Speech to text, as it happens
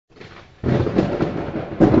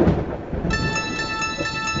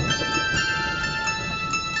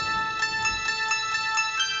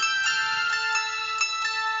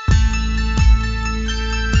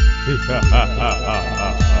Coming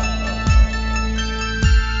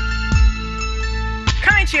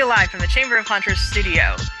to you live from the Chamber of Hunters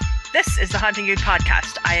studio. This is the Hunting Youth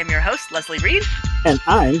Podcast. I am your host, Leslie Reed. And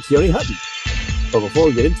I'm Keone Hutton. But before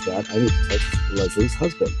we get into that, I need to text Leslie's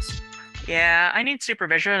husband. Yeah, I need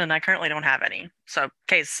supervision, and I currently don't have any. So,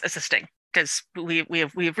 Kay's assisting. Because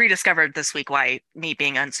we've rediscovered this week why me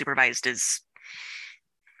being unsupervised is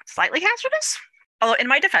slightly hazardous. Although, in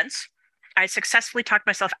my defense, I successfully talked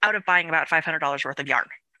myself out of buying about $500 worth of yarn.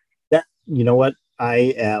 You know what?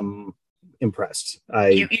 I am impressed.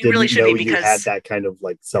 You didn't really should know be, because you had that kind of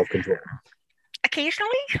like self-control.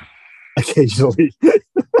 Occasionally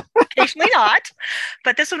not.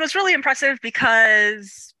 But this one was really impressive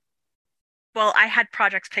because, well, I had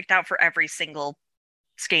projects picked out for every single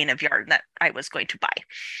skein of yarn that I was going to buy.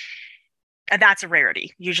 And that's a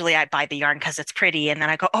rarity. Usually I buy the yarn because it's pretty, and then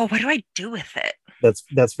I go, oh, what do I do with it?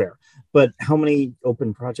 That's fair. But how many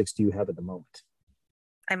open projects do you have at the moment?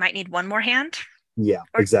 I might need one more hand. Yeah,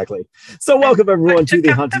 exactly. So welcome everyone to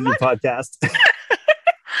the Hunting You Podcast.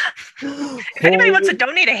 If anybody wants to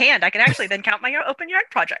donate a hand, I can actually then count my open yarn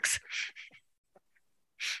projects.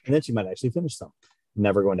 And then she might actually finish some.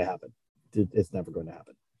 Never going to happen. It's never going to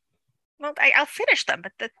happen. Well, I'll finish them,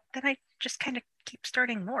 but then I just kind of keep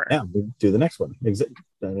starting more. Yeah, we do the next one. I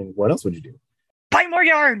mean, what else would you do? Buy more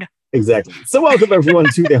yarn. Exactly. So welcome everyone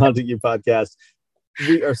to the Hunting You Podcast.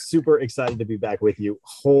 We are super excited to be back with you.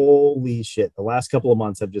 Holy shit. The last couple of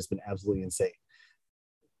months have just been absolutely insane.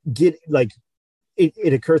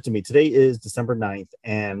 It occurs to me, today is December 9th,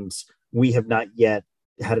 and we have not yet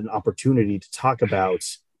had an opportunity to talk about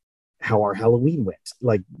how our Halloween went.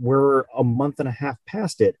 Like, we're a month and a half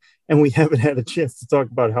past it, and we haven't had a chance to talk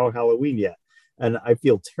about how Halloween yet. And I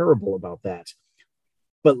feel terrible about that.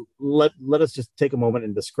 But let us just take a moment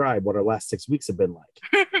and describe what our last 6 weeks have been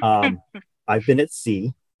like. I've been at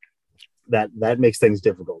sea. That makes things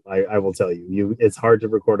difficult. I will tell you. It's hard to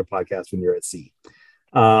record a podcast when you're at sea.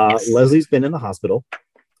 Yes. Leslie's been in the hospital.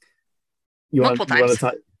 Multiple times.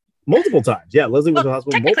 Multiple times. Yeah, Leslie was in the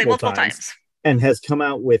hospital multiple times. And has come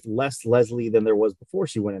out with less Leslie than there was before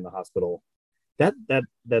she went in the hospital. That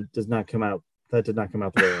does not come out. That did not come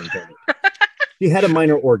out the way I intended. She had a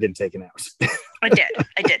minor organ taken out. I did.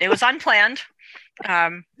 It was unplanned.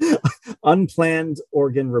 Unplanned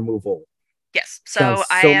organ removal. Yes. So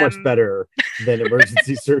much better than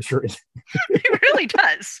emergency surgery. It really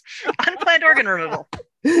does. Unplanned organ removal.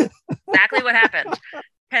 Exactly what happened.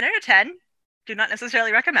 10 out of 10. Do not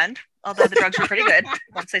necessarily recommend, although the drugs were pretty good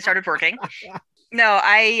once they started working. No,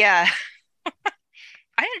 I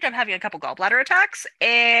ended up having a couple gallbladder attacks,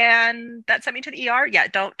 and that sent me to the ER. Yeah,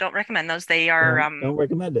 don't recommend those. They are don't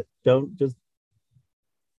recommend it. Don't just.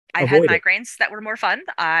 I've had migraines that were more fun.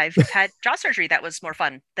 I've had jaw surgery that was more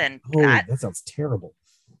fun than that. That sounds terrible.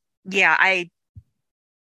 Yeah,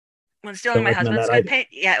 when stealing my husband's good pain.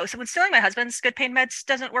 Yeah, so when stealing my husband's good pain meds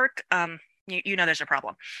doesn't work, you know there's a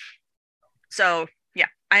problem. So yeah,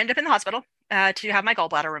 I ended up in the hospital to have my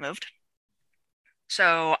gallbladder removed.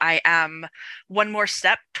 So I am one more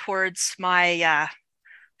step towards my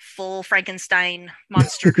full Frankenstein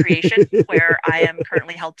monster creation, where I am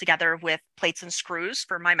currently held together with plates and screws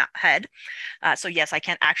for my head. So yes, I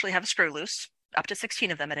can actually have a screw loose, up to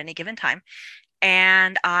 16 of them at any given time.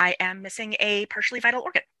 And I am missing a partially vital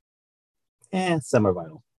organ.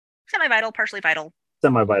 Semi-vital. Semi-vital, partially vital.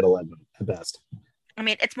 Semi-vital at best. I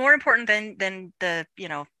mean, it's more important than the,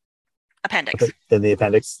 appendix. Than the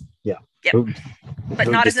appendix? Yeah. Yep. But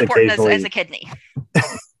not as important as a kidney.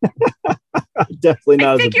 Definitely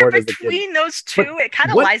not as important as a kidney. Between those two, it kind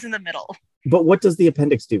of lies in the middle. But what does the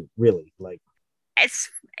appendix do, really? It's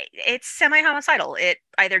semi-homicidal. It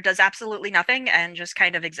either does absolutely nothing and just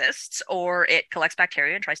kind of exists, or it collects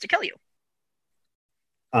bacteria and tries to kill you.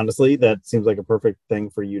 Honestly, that seems like a perfect thing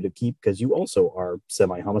for you to keep, because you also are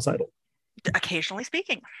semi-homicidal. Occasionally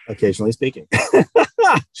speaking.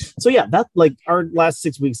 So yeah, that our last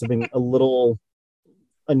 6 weeks have been a little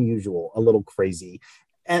unusual, a little crazy.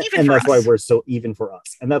 And that's why we're so, even for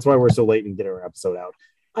us, and that's why we're so late in getting our episode out.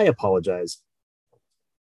 I apologize.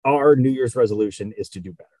 Our New Year's resolution is to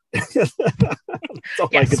do better. That's all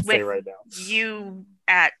I can say right now. You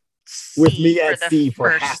at sea with me at sea for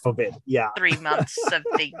half of it. Yeah. 3 months of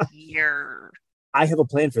the year. I have a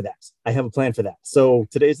plan for that. So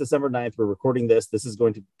today's December 9th. We're recording this. This is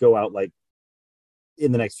going to go out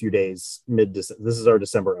in the next few days, mid-December. This is our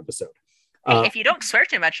December episode. Hey, if you don't swear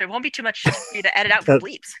too much, there won't be too much for you to edit out for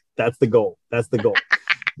bleeps. That's the goal.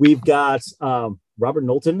 We've got Robert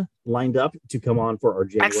Knowlton lined up to come on for our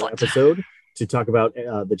January episode to talk about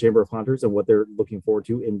the Chamber of Hunters and what they're looking forward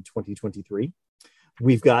to in 2023.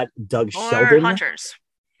 We've got Doug Sheldon. Hunters.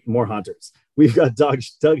 More haunters. We've got Doug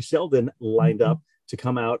Sheldon lined up to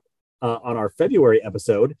come out on our February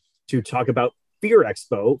episode to talk about Fear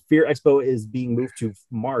Expo. Fear Expo is being moved to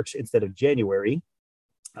March instead of January,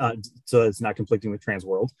 so it's not conflicting with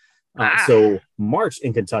Transworld. So March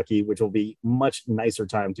in Kentucky, which will be much nicer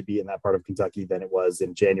time to be in that part of Kentucky than it was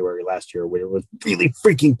in January last year, where it was really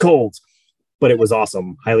freaking cold, but it was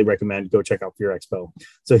awesome. Highly recommend. Go check out Fear Expo.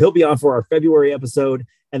 So he'll be on for our February episode.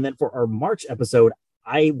 And then for our March episode,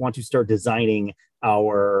 I want to start designing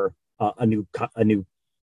our a new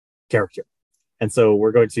character. And so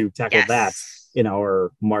we're going to tackle that in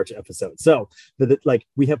our March episode. So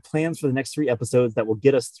we have plans for the next 3 episodes that will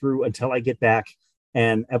get us through until I get back,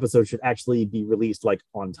 and episodes should actually be released like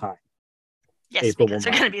on time. Yes, April because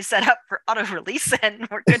they're going to be set up for auto release and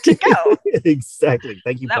we're good to go. Exactly.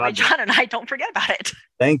 Thank you. That way John and I don't forget about it.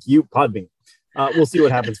 Thank you, Podbean. We'll see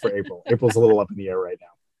what happens for April. April's a little up in the air right now.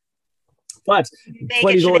 But they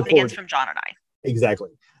get shenanigans from John and I.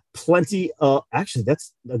 Exactly. Plenty. Actually,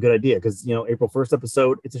 that's a good idea because, April 1st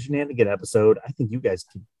episode, it's a shenanigan episode. I think you guys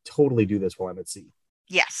can totally do this while I'm at sea.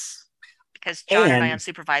 Yes. Because John and I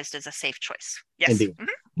unsupervised is a safe choice. Yes. Indeed.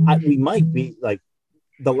 Mm-hmm. We might be like,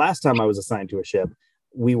 the last time I was assigned to a ship,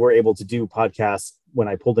 we were able to do podcasts when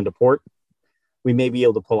I pulled into port. We may be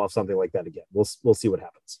able to pull off something like that again. We'll see what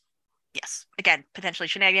happens. Yes. Again, potentially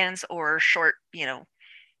shenanigans or short,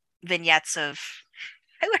 vignettes of,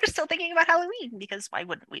 hey, we're still thinking about Halloween, because why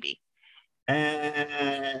wouldn't we be?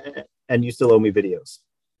 And you still owe me videos.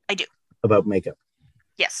 I do. About makeup.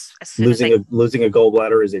 Yes. Losing a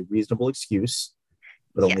gallbladder is a reasonable excuse,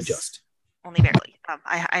 but only just. Only barely.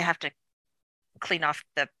 I have to clean off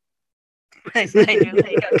the my new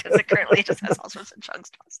makeup because it currently just has all sorts of chunks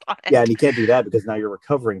tossed on it. Yeah, and you can't do that because now you're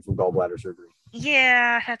recovering from gallbladder surgery.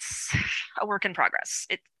 Yeah, that's a work in progress.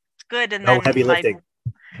 It's good, and then heavy lifting.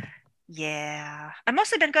 Yeah, I've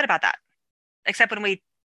mostly been good about that, except when I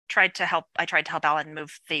tried to help Alan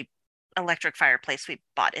move the electric fireplace we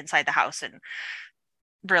bought inside the house, and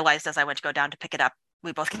realized as I went to go down to pick it up,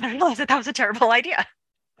 we both kind of realized that was a terrible idea.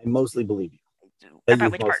 I mostly believe you. That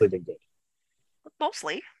you've mostly been good.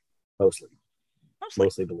 Mostly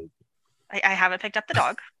believe you. I haven't picked up the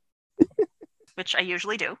dog, which I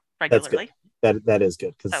usually do regularly. That is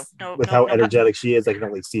good because how energetic she is, I can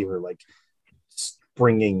only see her like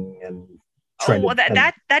springing and trying to.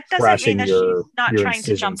 That doesn't mean that she's not trying incisions.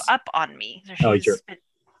 To jump up on me. She's been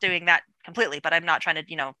doing that completely, but I'm not trying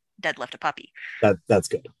to deadlift a puppy. That's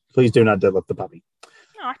good. Please do not deadlift the puppy.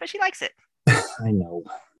 No, but she likes it. I know.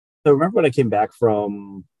 So remember when I came back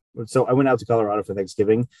so I went out to Colorado for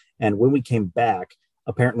Thanksgiving, and when we came back,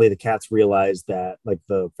 apparently the cats realized that, like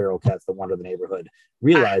the feral cats that wander the neighborhood,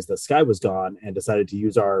 realized that Sky was gone and decided to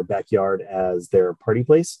use our backyard as their party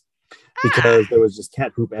place because there was just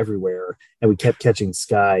cat poop everywhere, and we kept catching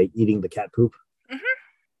Sky eating the cat poop. Mm-hmm.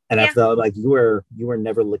 And after that, like, you were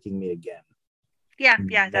never licking me again. Yeah.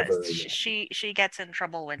 She gets in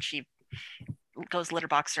trouble when she goes litter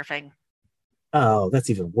box surfing. Oh, that's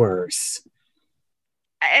even worse.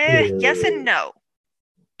 Yes and no,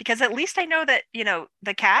 because at least I know that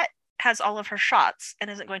the cat has all of her shots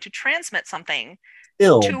and isn't going to transmit something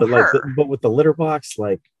to her. But with the litter box,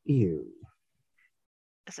 like, ew.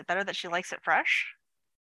 Is it better that she likes it fresh?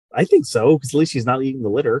 I think so, because at least she's not eating the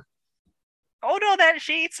litter. Oh no, that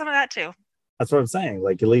she eats some of that too. That's what I'm saying.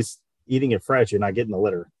 Like, at least eating it fresh, you're not getting the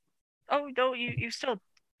litter. Oh no, you still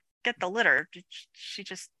get the litter. She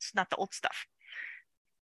just, it's not the old stuff.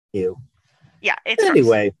 Ew. Yeah, it's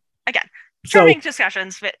anyway. Gross. Again, charming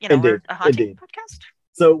discussions, but we're a haunting podcast.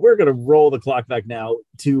 So we're going to roll the clock back now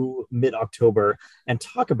to mid-October and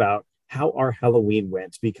talk about how our Halloween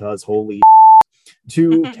went, because holy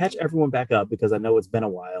to catch everyone back up, because I know it's been a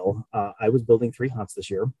while. I was building 3 haunts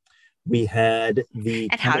this year. We had the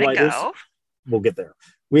Candlelighters. We'll get there.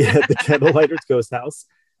 We had the Candlelighters Ghost House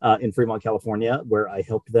in Fremont, California, where I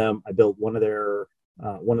helped them. I built one of their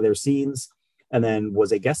scenes, and then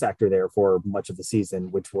was a guest actor there for much of the season,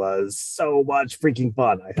 which was so much freaking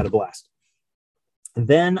fun. I had a blast.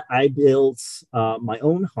 Then I built my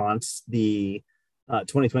own haunt, the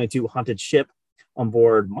 2022 Haunted Ship, on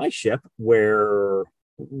board my ship, where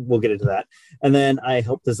we'll get into that. And then I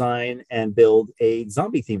helped design and build a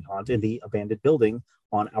zombie-themed haunt in the abandoned building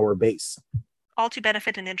on our base. All to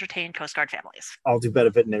benefit and entertain Coast Guard families.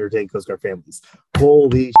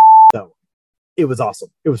 Holy though. It was awesome.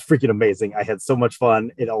 It was freaking amazing. I had so much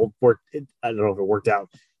fun. It all worked. I don't know if it worked out,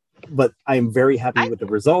 but I'm very happy with the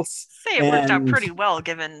results. It worked out pretty well,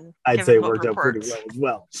 given. I'd say it worked out pretty well as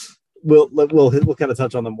well. We'll kind of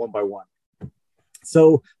touch on them one by one.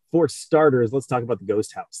 So for starters, let's talk about the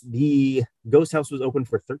Ghost House. The Ghost House was open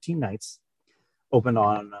for 13 nights. opened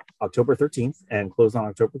on October 13th and closed on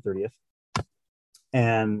October 30th.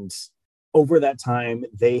 And over that time,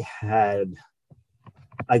 they had,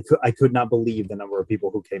 I could not believe the number of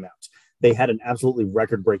people who came out. They had an absolutely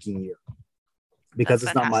record-breaking year. Because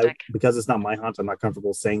it's not my haunt, I'm not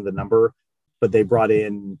comfortable saying the number, but they brought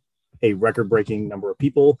in a record-breaking number of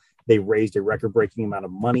people. They raised a record-breaking amount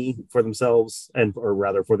of money for themselves, or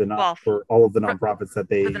rather for all of the nonprofits that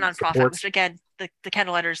they support. Which again, the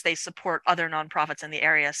Candlelighters, they support other nonprofits in the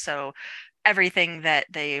area, so everything that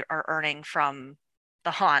they are earning from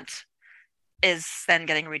the haunt is then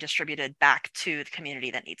getting redistributed back to the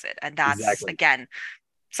community that needs it, and that's again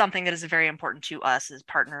something that is very important to us, is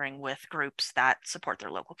partnering with groups that support their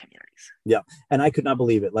local communities. Yeah, and I could not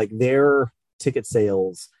believe it. Like their ticket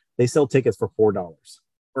sales, they sell tickets for $4.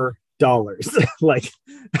 Like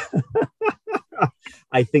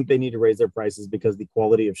I think they need to raise their prices because the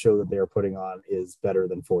quality of show that they are putting on is better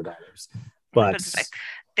than $4. But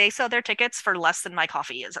they sell their tickets for less than my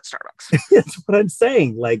coffee is at Starbucks. That's what I'm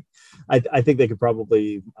saying. Like I think they could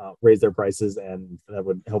probably raise their prices, and that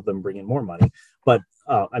would help them bring in more money. But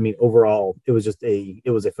I mean, overall, it was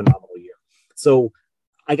a phenomenal year. So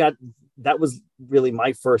that was really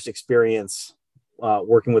my first experience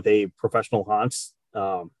working with a professional haunt.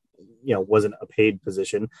 Wasn't a paid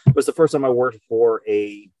position. It was the first time I worked for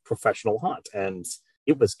a professional haunt, and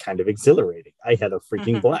it was kind of exhilarating. I had a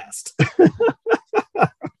freaking blast.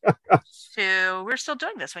 So we're still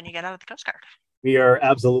doing this when you get out of the Coast Guard. We are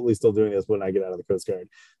absolutely still doing this when I get out of the Coast Guard.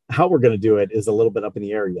 How we're going to do it is a little bit up in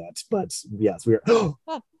the air yet, but yes, we are. We'll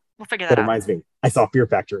figure that out. That reminds me, I saw Fear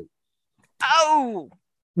Factory. Oh!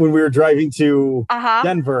 When we were driving to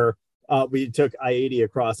Denver, we took I-80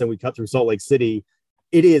 across and we cut through Salt Lake City.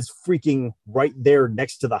 It is freaking right there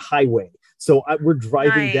next to the highway. So we're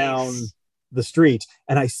driving down the street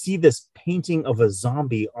and I see this painting of a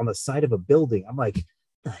zombie on the side of a building. I'm like,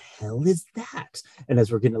 the hell is that? And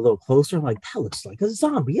as we're getting a little closer, I'm like, that looks like a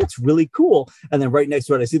zombie. It's really cool. And then right next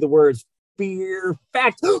to it, I see the words Fear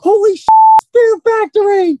Factory. Holy shit, Fear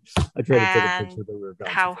Factory! I tried to take a picture, but we were gone.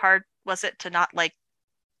 How hard was it to not like?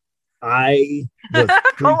 I was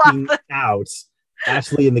freaking out.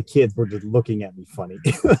 Ashley and the kids were just looking at me funny.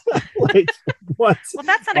 Like, what? Well,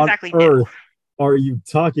 that's not exactly new. Are you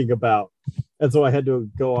talking about? And so I had to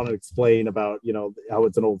go on and explain about, how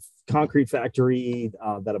it's an old concrete factory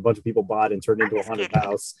that a bunch of people bought and turned into a haunted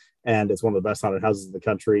house. And it's one of the best haunted houses in the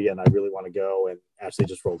country. And I really want to go. And Ashley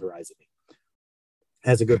just rolled her eyes at me,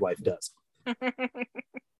 as a good wife does.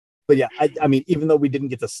 But yeah, I mean, even though we didn't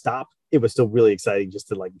get to stop, it was still really exciting just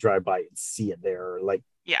to like drive by and see it there. Like,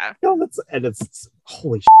 yeah. It's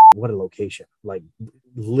holy shit, what a location. Like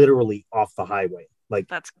literally off the highway. Like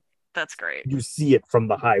that's great. You see it from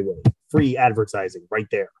the highway. Free advertising right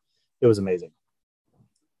there. It was amazing.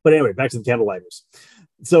 But anyway, back to the Candlelighters.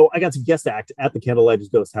 So I got to guest act at the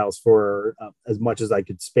Candlelighters Ghost House for as much as I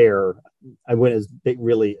could spare. I went as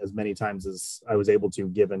many times as I was able to,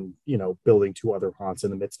 given, building 2 other haunts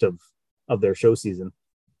in the midst of their show season.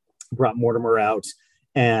 Brought Mortimer out,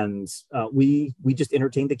 and we just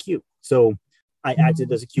entertained the queue. So I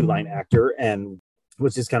acted as a queue line actor and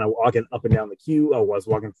was just kind of walking up and down the queue. I was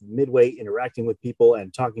walking from Midway, interacting with people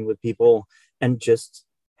and talking with people and just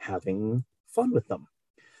having fun with them.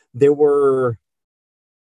 There were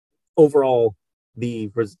overall the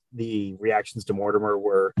reactions to Mortimer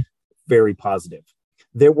were very positive.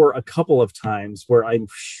 There were a couple of times where I'm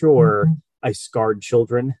sure I scarred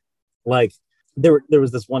children. Like there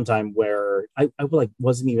was this one time where I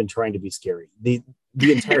wasn't even trying to be scary the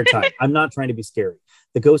entire time. I'm not trying to be scary.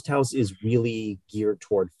 The Ghost House is really geared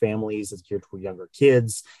toward families. It's geared toward younger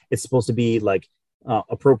kids. It's supposed to be like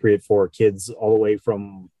appropriate for kids all the way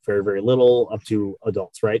from very, very little up to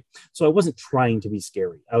adults, right? So I wasn't trying to be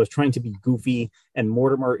scary. I was trying to be goofy, and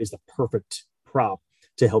Mortimer is the perfect prop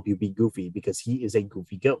to help you be goofy because he is a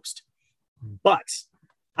goofy ghost. But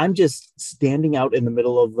I'm just standing out in the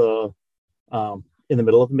middle of the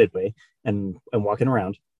Midway and walking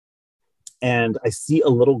around, and I see a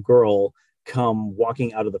little girl come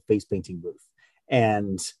walking out of the face painting booth,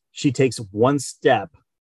 and she takes one step,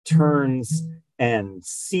 turns and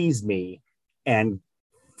sees me and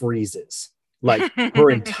freezes. Like her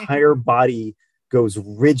entire body goes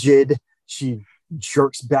rigid. She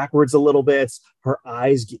jerks backwards a little bit. Her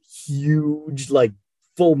eyes get huge, like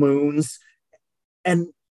full moons. And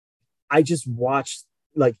I just watched,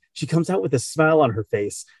 like, she comes out with a smile on her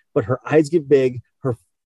face, but her eyes get big, her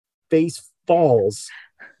face falls,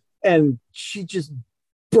 and she just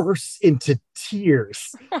bursts into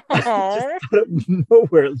tears. Just out of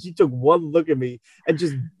nowhere. She took one look at me and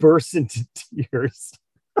just burst into tears.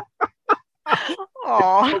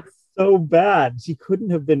 Aww. so bad. She couldn't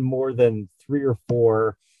have been more than 3 or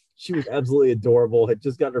 4. She was absolutely adorable, had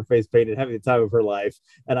just gotten her face painted, having the time of her life,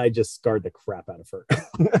 and I just scarred the crap out of her.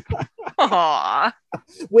 Aww.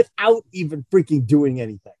 Without even freaking doing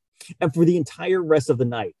anything. And for the entire rest of the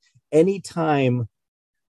night, anytime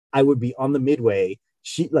I would be on the midway,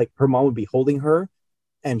 her mom would be holding her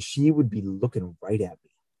and she would be looking right at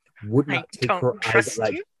me. Would not take her eyes,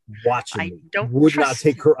 like watching me. Would not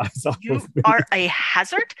take her eyes off of me. You are a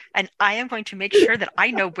hazard, and I am going to make sure that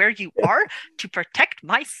I know where you are to protect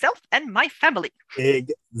myself and my family.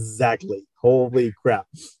 Exactly. Holy crap.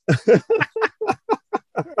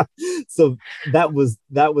 So that was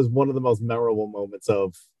one of the most memorable moments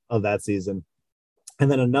of that season.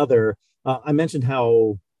 And then another, I mentioned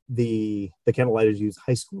how the Candlelighters use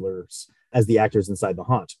high schoolers as the actors inside the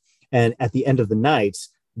haunt, and at the end of the night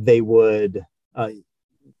they would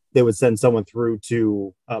send someone through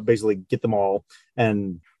to basically get them all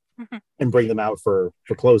and bring them out for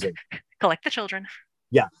closing, collect the children.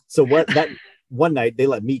 Yeah. So that one night they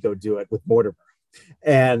let me go do it with Mortimer.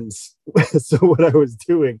 And so what I was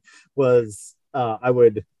doing was I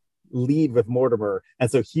would lead with Mortimer, and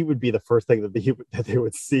so he would be the first thing that they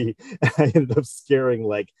would see. And I ended up scaring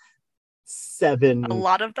like 7 a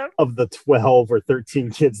lot of them of the 12 or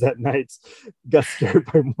 13 kids that night got scared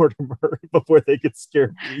by Mortimer before they could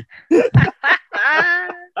scare me.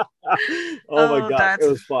 Oh my god, it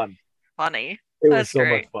was fun. Funny. It was so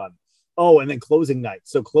much fun. Oh, and then closing night.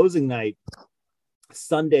 So closing night,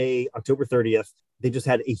 Sunday, October 30th, they just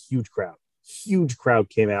had a huge crowd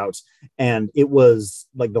came out, and it was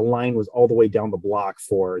like the line was all the way down the block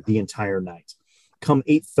for the entire night. Come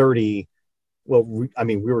 8:30, well, we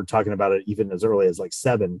were talking about it even as early as like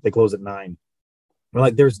 7. They close at 9. We're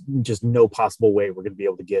like, there's just no possible way we're going to be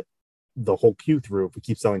able to get the whole queue through if we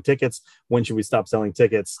keep selling tickets. When should we stop selling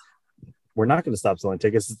tickets? We're not going to stop selling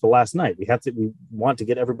tickets. It's the last night. We want to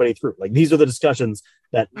get everybody through. Like, these are the discussions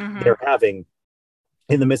that they're having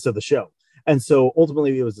in the midst of the show. And so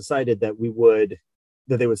ultimately it was decided that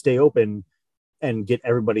they would stay open and get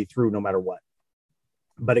everybody through no matter what.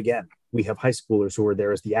 But again, we have high schoolers who are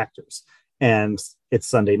there as the actors, and it's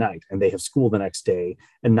Sunday night and they have school the next day,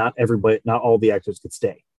 and not all the actors could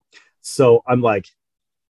stay. So I'm like,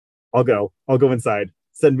 I'll go inside,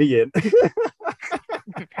 send me in.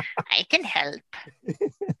 I can help.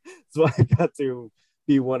 So I got to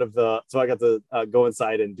be I got to go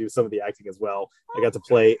inside and do some of the acting as well. I got to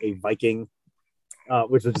play a Viking,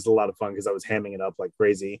 which was just a lot of fun because I was hamming it up like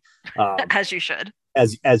crazy. As you should.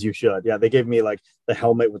 As you should. Yeah, they gave me like the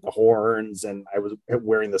helmet with the horns, and I was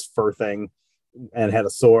wearing this fur thing and had a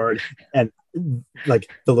sword. And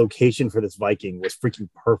like the location for this Viking was freaking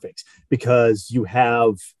perfect because you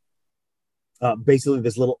have basically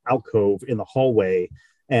this little alcove in the hallway.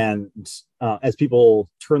 And as people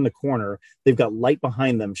turn the corner, they've got light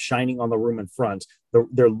behind them shining on the room in front.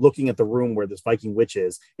 They're looking at the room where this Viking witch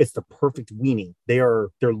is. It's the perfect weenie. They're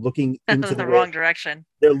looking into the wrong direction.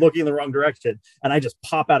 They're looking in the wrong direction. And I just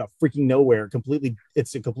pop out of freaking nowhere.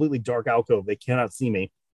 It's a completely dark alcove. They cannot see me.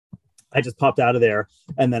 I just popped out of there.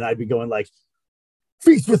 And then I'd be going like,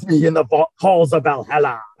 feast with me in the halls of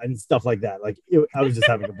Valhalla and stuff like that. Like I was just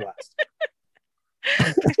having a blast.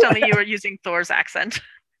 Please tell me you were using Thor's accent.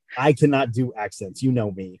 I cannot do accents. You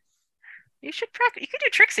know me. You should practice. You could do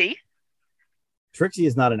Trixie. Trixie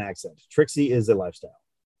is not an accent. Trixie is a lifestyle.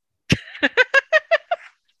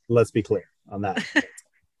 Let's be clear on that.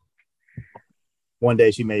 One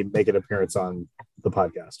day she may make an appearance on the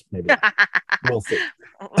podcast. Maybe not. We'll see.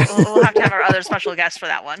 We'll have to have our other special guest for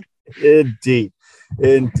that one. Indeed.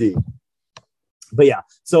 But yeah,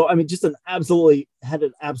 so I mean, just had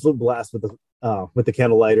an absolute blast with the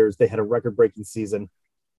Candlelighters. They had a record-breaking season,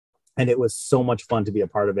 and it was so much fun to be a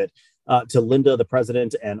part of it. To Linda, the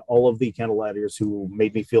president, and all of the Candlelighters who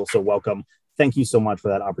made me feel so welcome, thank you so much for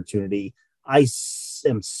that opportunity. I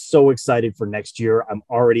am so excited for next year. I'm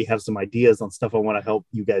already have some ideas on stuff I want to help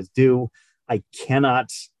you guys do.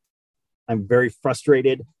 I'm very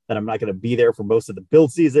frustrated that I'm not going to be there for most of the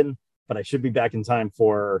build season, but I should be back in time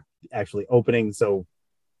for actually opening. So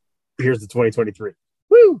here's the 2023.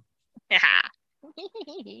 Woo! Yeah.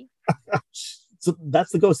 So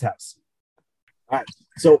that's the ghost house. All right.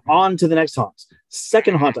 So on to the next haunt.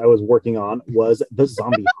 Second haunt I was working on was the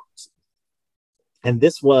zombie haunt. And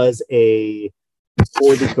this was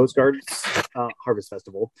for the Coast Guard Harvest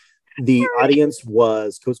Festival. The audience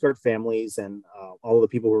was Coast Guard families and all of the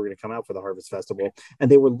people who were going to come out for the Harvest Festival.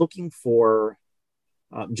 And they were looking for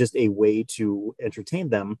just a way to entertain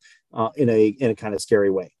them in a kind of scary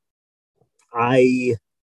way. I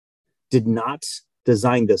did not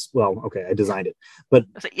design this. Well, okay, I designed it, but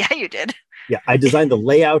yeah, you did. Yeah, I designed the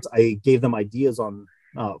layout. I gave them ideas on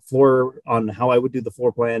on how I would do the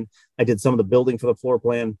floor plan. I did some of the building for the floor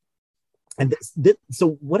plan. And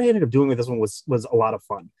so what I ended up doing with this one was a lot of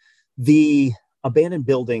fun. The abandoned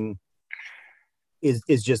building is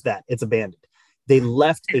just that. It's abandoned. They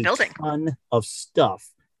left a ton of stuff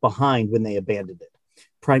behind when they abandoned it.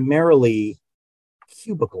 Primarily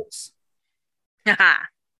cubicles.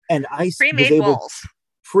 And I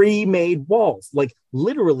pre-made walls, like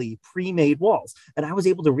literally pre-made walls. And I was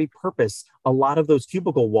able to repurpose a lot of those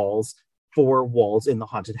cubicle walls for walls in the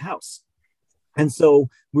haunted house. And so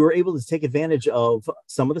we were able to take advantage of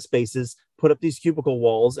some of the spaces, put up these cubicle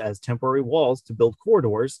walls as temporary walls to build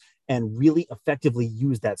corridors, and really effectively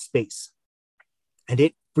use that space. And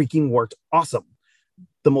it freaking worked awesome.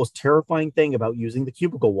 The most terrifying thing about using the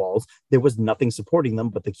cubicle walls, there was nothing supporting them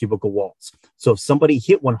but the cubicle walls. So if somebody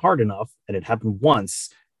hit one hard enough, and it happened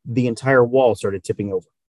once, the entire wall started tipping over.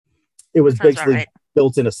 It was basically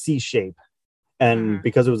built in a C shape. And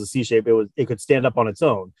because it was a C shape, it could stand up on its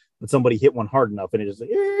own. But somebody hit one hard enough and it just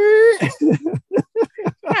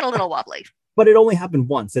got a little wobbly. But it only happened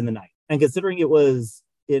once in the night. And considering it was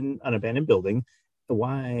in an abandoned building,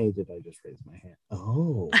 why did I just raise my hand?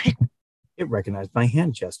 Oh, it recognized my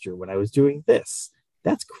hand gesture when I was doing this.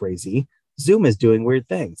 That's crazy. Zoom is doing weird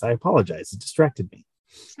things. I apologize. It distracted me.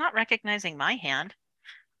 It's not recognizing my hand.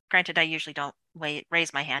 Granted, I usually don't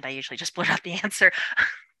raise my hand. I usually just blurt out the answer.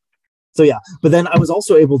 So yeah, but then I was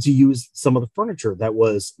also able to use some of the furniture that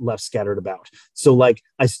was left scattered about. So like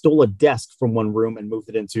I stole a desk from one room and moved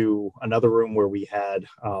it into another room where we had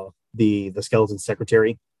the skeleton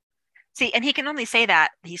secretary. See, and he can only say that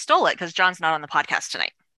he stole it because John's not on the podcast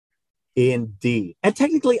tonight. Indeed. And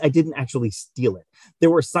technically I didn't actually steal it. There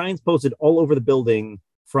were signs posted all over the building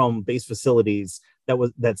from base facilities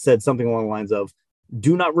that said something along the lines of,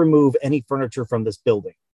 do not remove any furniture from this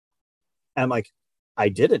building. And I'm like, I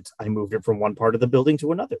didn't. I moved it from one part of the building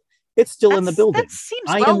to another. It's still in the building. That seems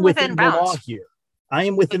I am within bounds. The law here. I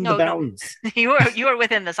am within the bounds. No. You are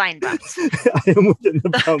within the sign bounds. I am within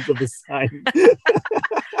the bounds of the sign.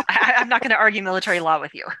 I'm not going to argue military law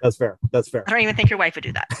with you. That's fair. That's fair. I don't even think your wife would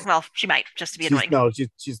do that. Well, she might, just to be annoying. No,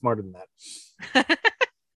 she's smarter than that.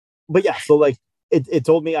 But yeah, so like it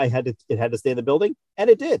told me it had to stay in the building, and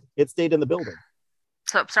it did. It stayed in the building.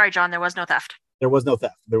 So sorry, John, there was no theft. There was no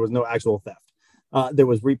theft. There was no actual theft. There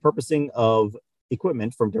was repurposing of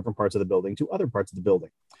equipment from different parts of the building to other parts of the building.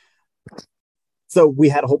 So we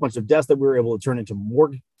had a whole bunch of desks that we were able to turn into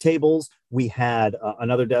morgue tables. We had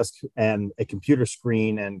another desk and a computer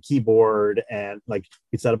screen and keyboard, and like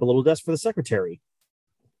we set up a little desk for the secretary.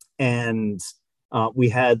 And we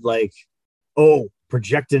had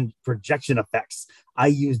projection effects. I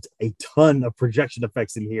used a ton of projection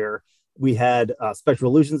effects in here. We had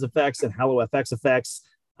Spectral Illusions effects and Halo FX effects.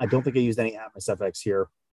 I don't think I used any Atmos FX here,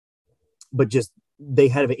 but just they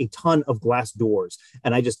had a ton of glass doors.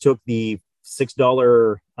 And I just took the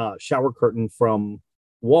 $6 shower curtain from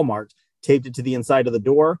Walmart, taped it to the inside of the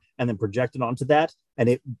door, and then projected onto that. And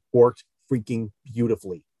it worked freaking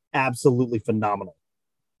beautifully. Absolutely phenomenal.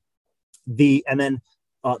 And then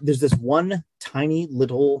there's this one tiny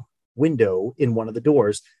little window in one of the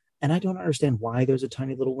doors. And I don't understand why there's a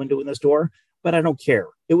tiny little window in this door, but I don't care.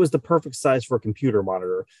 It was the perfect size for a computer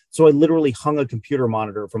monitor. So I literally hung a computer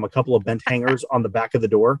monitor from a couple of bent hangers on the back of the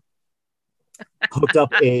door, hooked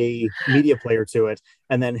up a media player to it,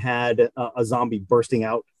 and then had a zombie bursting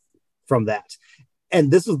out from that.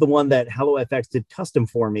 And this was the one that HaloFX did custom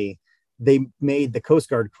for me. They made the Coast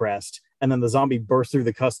Guard crest, and then the zombie burst through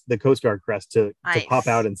the Coast Guard crest to pop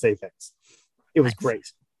out and say things. It was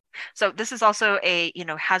great. So this is also a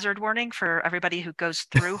hazard warning for everybody who goes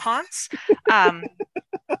through haunts.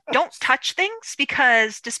 Don't touch things,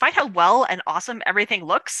 because despite how well and awesome everything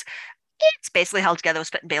looks, it's basically held together with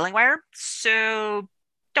spit and baling wire. So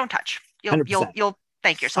don't touch. You'll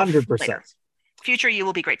thank yourself 100%. Later. Future, you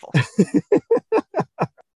will be grateful.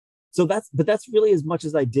 So that's really as much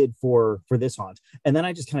as I did for this haunt. And then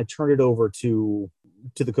I just kind of turned it over to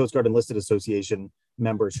the Coast Guard Enlisted Association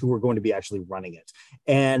members who were going to be actually running it.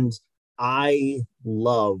 And I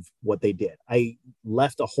love what they did. I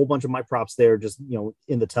left a whole bunch of my props there, just,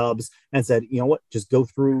 in the tubs, and said, you know what, just go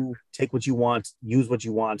through, take what you want, use what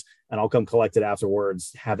you want, and I'll come collect it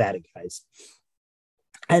afterwards. Have at it, guys.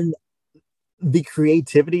 And the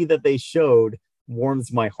creativity that they showed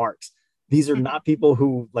warms my heart. These are not people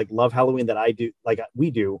who love Halloween that I do, like we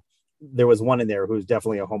do. There was one in there who's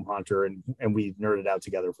definitely a home haunter, and we nerded out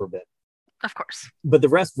together for a bit. Of course. But the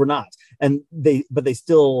rest were not. And they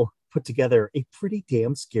still put together a pretty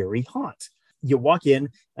damn scary haunt. You walk in,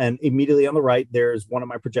 and immediately on the right, there's one of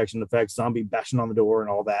my projection effects, zombie bashing on the door and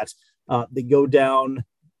all that. They go down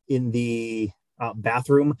in the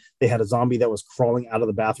bathroom. They had a zombie that was crawling out of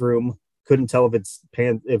the bathroom. Couldn't tell if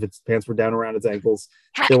its pants were down around its ankles.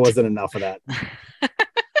 There wasn't enough of that.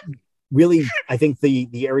 Really, I think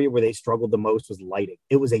the area where they struggled the most was lighting.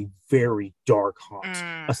 It was a very dark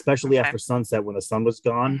haunt, especially after sunset when the sun was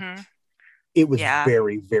gone. Mm-hmm. It was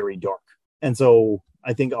very, very dark. And so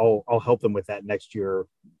I think I'll help them with that next year,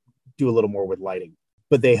 do a little more with lighting.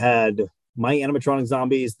 But they had my animatronic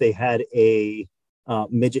zombies. They had a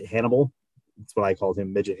midget Hannibal. That's what I called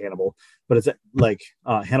him, midget Hannibal. But it's like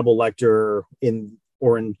Hannibal Lecter in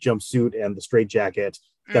orange jumpsuit and the straight jacket.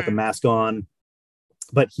 He's got the mask on,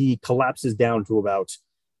 but he collapses down to about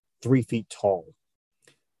 3 feet tall.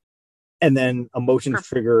 And then a motion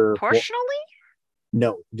trigger. Proportionally?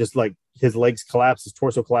 No, just like his legs collapse, his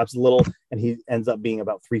torso collapses a little, and he ends up being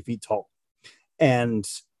about 3 feet tall. And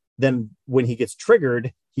then when he gets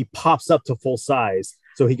triggered, he pops up to full size,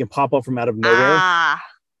 so he can pop up from out of nowhere.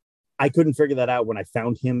 I couldn't figure that out when I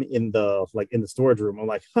found him in the storage room. I'm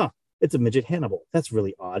like, it's a midget Hannibal. That's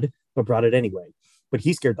really odd, but brought it anyway. But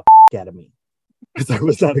he scared the out of me because I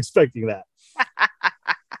was not expecting that.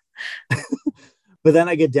 But then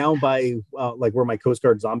I get down by like where my Coast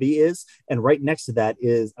Guard zombie is, and right next to that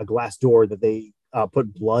is a glass door that they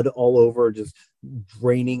put blood all over, just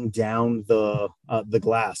draining down the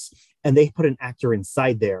glass. And they put an actor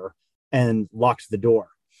inside there and locked the door.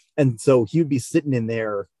 And so he would be sitting in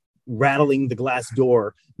there, rattling the glass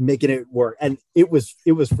door, making it work. And it was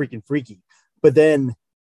freaking freaky. But then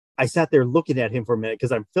I sat there looking at him for a minute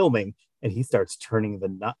because I'm filming, and he starts turning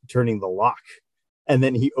the lock. And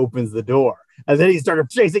then he opens the door, and then he started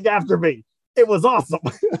chasing after me. It was awesome.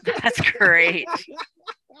 That's great.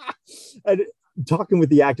 And talking with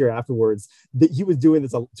the actor afterwards, that he was doing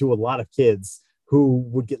this to a lot of kids who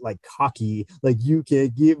would get like cocky, like, you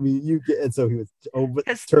can't get me, you can. And so he was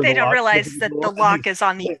because they don't realize that the lock is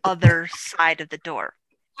on the other side of the door.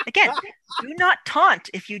 Again, do not taunt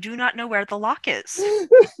if you do not know where the lock is.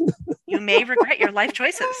 You may regret your life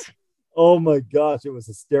choices. Oh my gosh, it was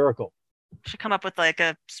hysterical. Should come up with like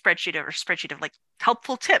a spreadsheet of like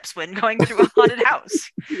helpful tips when going through a haunted house.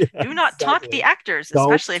 Do not taunt the actors,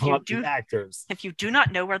 especially if you do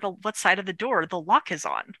not know what side of the door the lock is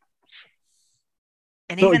on.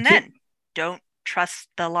 And so even then, don't trust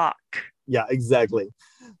the lock. Yeah, exactly.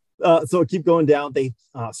 So keep going down. They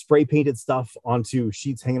spray painted stuff onto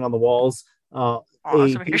sheets hanging on the walls. So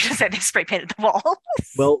you're just saying they spray painted the walls?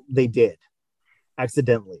 Well, they did.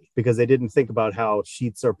 Accidentally, because they didn't think about how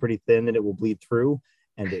sheets are pretty thin and it will bleed through,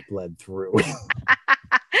 and it bled through. Whoops.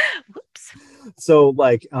 So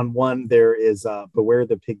like on one there is Beware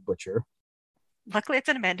the Pig Butcher. Luckily it's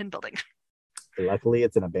an abandoned building.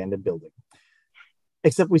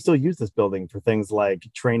 Except we still use this building for things like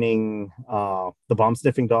training the bomb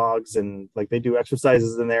sniffing dogs, and like they do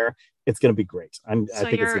exercises in there. It's going to be great. I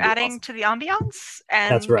think you're it's adding awesome. to the ambiance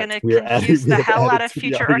and that's right. going to confuse the hell out of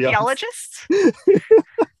future archaeologists. You're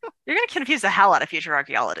going to confuse the hell out of future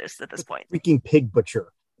archaeologists at this point. Freaking pig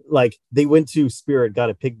butcher. Like they went to Spirit, got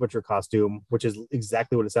a pig butcher costume, which is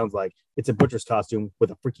exactly what it sounds like. It's a butcher's costume with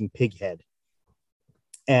a freaking pig head.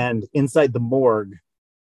 And inside the morgue,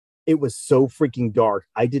 it was so freaking dark.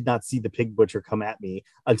 I did not see the pig butcher come at me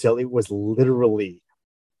until it was literally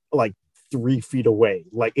like 3 feet away.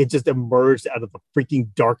 Like it just emerged out of the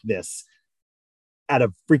freaking darkness, out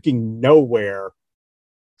of freaking nowhere.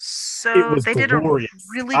 So they did glorious. A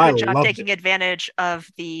really good job taking advantage of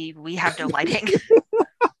we have no lighting.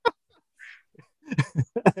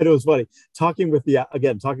 And it was funny talking with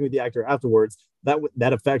the actor afterwards.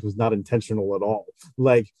 That effect was not intentional at all.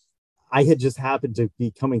 Like I had just happened to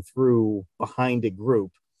be coming through behind a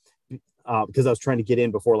group because I was trying to get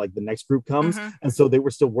in before like the next group comes. Mm-hmm. And so they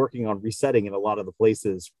were still working on resetting in a lot of the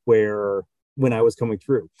places when I was coming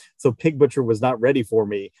through. So Pig Butcher was not ready for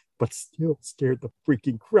me, but still scared the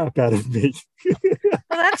freaking crap out of me.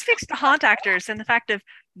 Well, that speaks to haunt actors and the fact of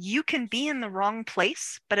you can be in the wrong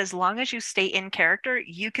place, but as long as you stay in character,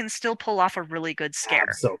 you can still pull off a really good scare.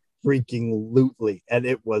 So freaking lootly. And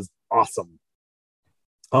it was awesome.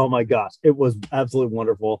 Oh my gosh, it was absolutely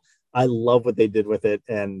wonderful. I love what they did with it,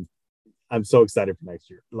 and I'm so excited for next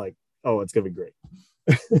year. Like, it's gonna be great.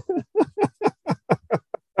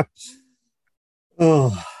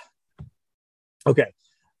 Oh, okay.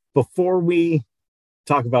 Before we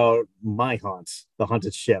talk about my haunt, the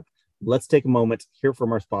haunted ship, let's take a moment, hear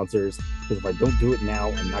from our sponsors, because if I don't do it now,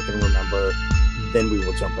 I'm not going to remember. Then we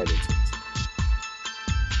will jump right into it.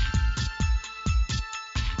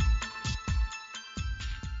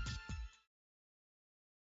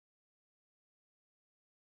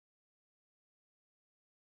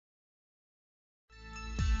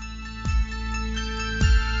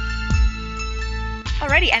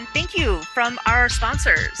 Alrighty, and thank you from our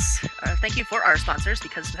sponsors. Thank you for our sponsors,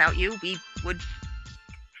 because without you, we would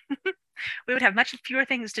we would have much fewer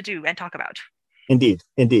things to do and talk about. Indeed.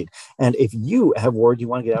 And if you have word you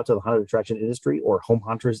want to get out to the haunted attraction industry or home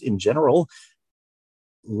hunters in general,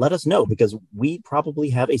 let us know, because we probably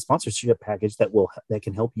have a sponsorship package that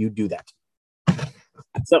can help you do that.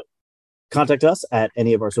 So contact us at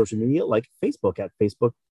any of our social media, like Facebook at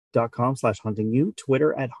facebook.com/huntingyou,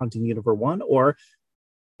 Twitter at huntinguniver1, or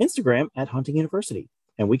Instagram at Hunting University,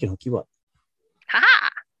 and we can hook you up. Haha!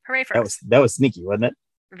 Hooray for us. That was sneaky, wasn't it?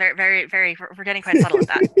 Very, very, very. We're getting quite subtle at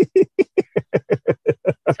that.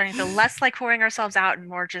 Starting to feel less like whoring ourselves out and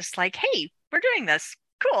more just like, hey, we're doing this.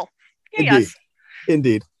 Cool. Yay,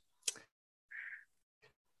 Indeed.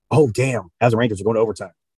 Oh, damn. As the Rangers are going to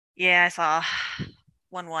overtime. Yeah, I saw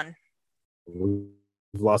 1-1. We've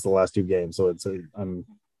lost the last 2 games, so I'm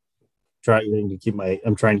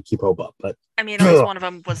trying to keep hope up. But I mean, at least one of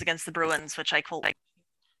them was against the Bruins, which I could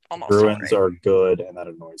almost Bruins tolerate. are good, and that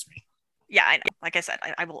annoys me. Yeah, I know. Like I said,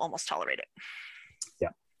 I will almost tolerate it.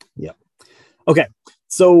 Yeah. Okay,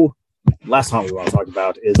 so last haunt we want to talk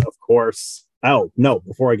about is, of course... Oh, no,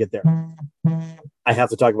 before I get there, I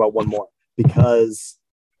have to talk about one more, because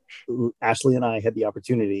Ashley and I had the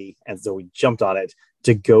opportunity, and so we jumped on it,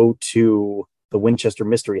 to go to the Winchester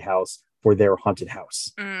Mystery House for their haunted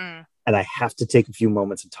house. And I have to take a few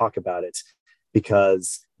moments and talk about it,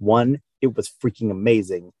 because 1, it was freaking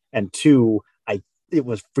amazing, and 2, it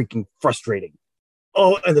was freaking frustrating.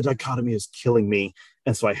 Oh, and the dichotomy is killing me,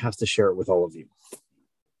 and so I have to share it with all of you.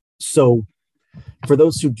 So, for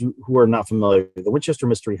those who are not familiar, the Winchester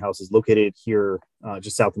Mystery House is located here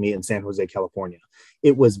just south of me in San Jose, California.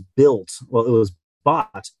 It was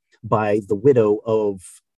bought by the widow of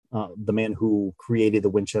the man who created the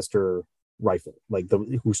Winchester rifle,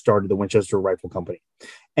 who started the Winchester Rifle Company.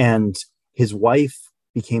 And his wife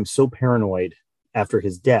became so paranoid after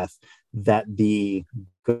his death that the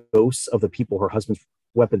ghosts of the people her husband's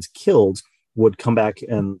weapons killed would come back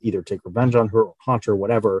and either take revenge on her or haunt her,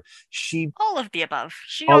 whatever. All of the above.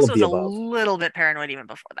 She also was a little bit paranoid even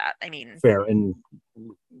before that. I mean, fair. And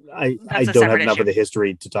I don't have enough of the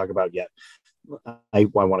history to talk about yet. I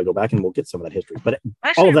want to go back and we'll get some of that history. But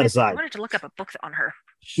actually, all of that aside, I wanted to look up a book on her.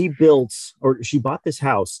 She bought this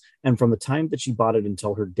house, and from the time that she bought it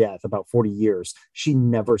until her death, about 40 years, she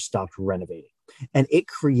never stopped renovating. And it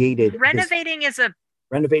created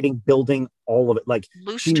renovating, building, all of it.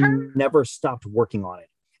 She never stopped working on it.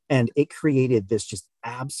 And it created this just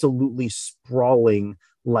absolutely sprawling,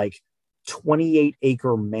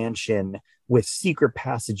 28-acre mansion with secret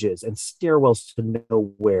passages and stairwells to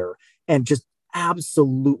nowhere, and just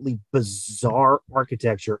absolutely bizarre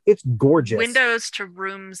architecture. It's gorgeous. Windows to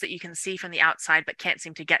rooms that you can see from the outside but can't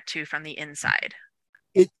seem to get to from the inside.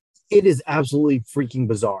 It is absolutely freaking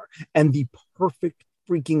bizarre, and the perfect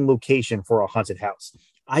freaking location for a haunted house.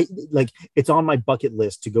 It's on my bucket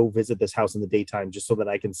list to go visit this house in the daytime, just so that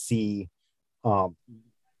I can see,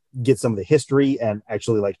 get some of the history and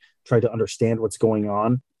actually try to understand what's going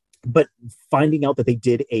on. But finding out that they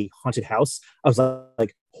did a haunted house, I was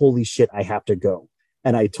like, holy shit, I have to go.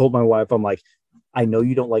 And I told my wife, I'm like, I know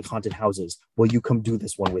you don't like haunted houses. Will you come do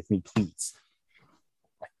this one with me, please?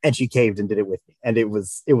 And she caved and did it with me. And it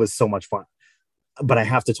was so much fun. But I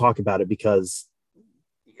have to talk about it because,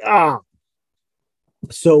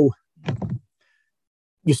 so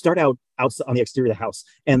you start out on the exterior of the house,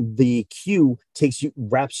 and the queue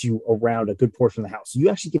wraps you around a good portion of the house. You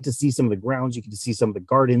actually get to see some of the grounds. You get to see some of the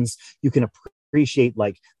gardens. You can appreciate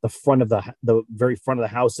the front of the very front of the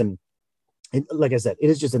house. And like I said, it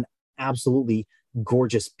is just an absolutely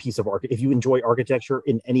gorgeous piece of art. If you enjoy architecture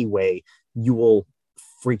in any way, you will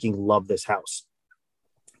freaking love this house.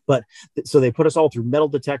 But so they put us all through metal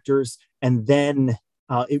detectors, and then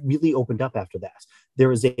it really opened up after that.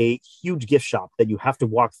 There is a huge gift shop that you have to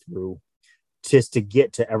walk through just to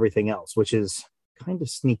get to everything else, which is kind of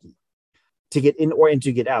sneaky. To get in and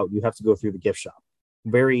to get out, you have to go through the gift shop.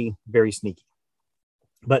 Very, very sneaky.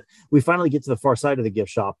 But we finally get to the far side of the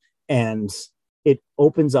gift shop, and it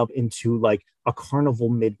opens up into a carnival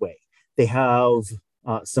midway. They have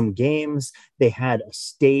some games. They had a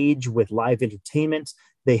stage with live entertainment.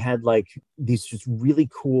 They had these just really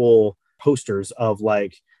cool posters of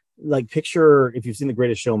picture, if you've seen The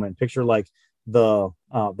Greatest Showman, picture the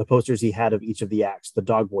posters he had of each of the acts, the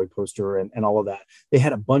Dog Boy poster and all of that. They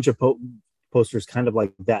had a bunch of posters kind of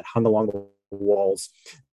like that hung along the walls,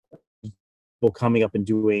 people coming up and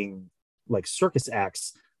doing circus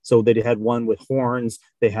acts. So they had one with horns.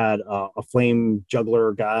 They had a flame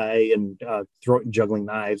juggler guy and juggling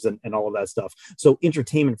knives and all of that stuff. So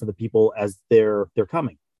entertainment for the people as they're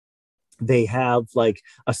coming. They have like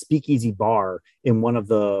a speakeasy bar in one of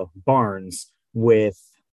the barns with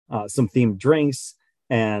some themed drinks,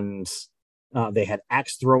 and they had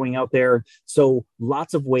axe throwing out there. So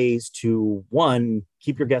lots of ways to, one,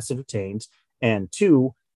 keep your guests entertained, and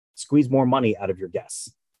two, squeeze more money out of your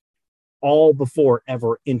guests, all before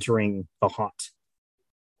ever entering the haunt.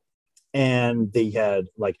 And they had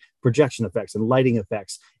like projection effects and lighting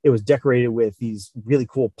effects. It was decorated with these really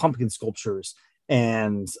cool pumpkin sculptures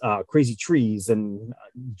and crazy trees and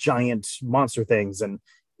giant monster things. And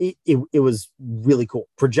it was really cool.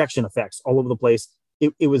 Projection effects all over the place.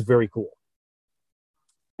 It was very cool.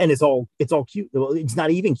 And it's all Q. Well, it's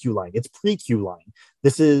not even Q line. It's pre-Q line.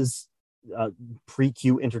 This is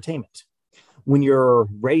pre-Q entertainment. When you're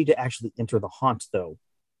ready to actually enter the haunt, though,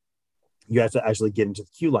 you have to actually get into the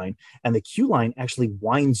queue line, and the queue line actually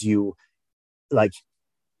winds you like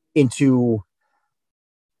into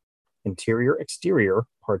interior, exterior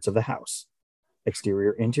parts of the house,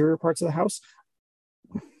 exterior, interior parts of the house.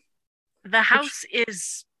 The house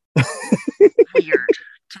is weird,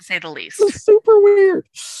 to say the least. It's super weird.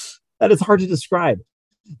 That is hard to describe.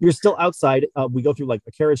 You're still outside. We go through like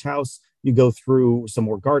a carriage house. You go through some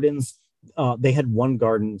more gardens. They had one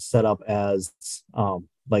garden set up as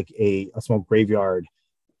like a small graveyard.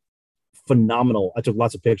 Phenomenal. I took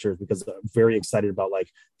lots of pictures because I'm very excited about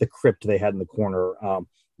like the crypt they had in the corner,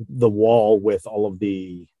 the wall with all of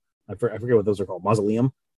the, I forget what those are called,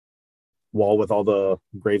 mausoleum wall with all the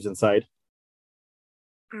graves inside.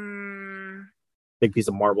 Big piece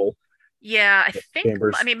of marble. Yeah, I think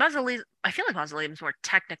chambers. I mean, mausoleum. I feel like mausoleums were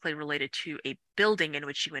technically related to a building in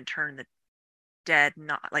which you intern the dead,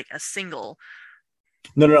 not like a single.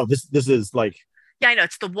 No. This is like. Yeah, I know,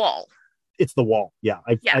 it's the wall. It's the wall. Yeah,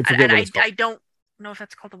 I forget what it's called. I don't know if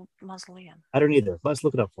that's called a mausoleum. I don't either. Let's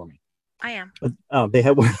look it up for me. I am. But, they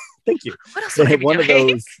had one. Thank you. What else they had one doing?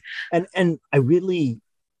 Of those, and I really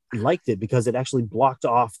liked it because it actually blocked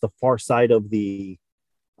off the far side of the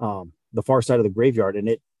graveyard, and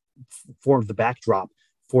it formed the backdrop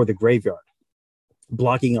for the graveyard,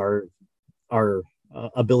 blocking our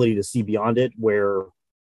ability to see beyond it. Where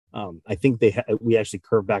I think we actually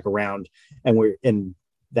curved back around, and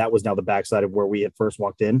that was now the backside of where we had first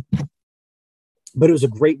walked in. But it was a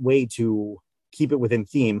great way to keep it within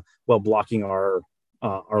theme while blocking our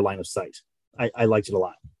line of sight. I liked it a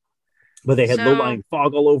lot. But they had low-lying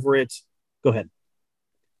fog all over it. Go ahead.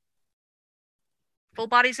 Full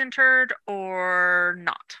bodies interred or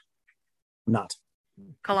not? Not.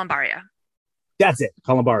 Columbaria. That's it.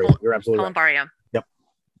 Columbaria. You're absolutely Columbaria. Right.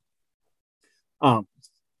 Yep.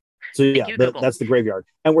 So yeah, that's the graveyard,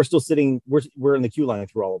 and we're still sitting. We're in the queue line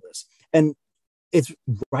through all of this, and it's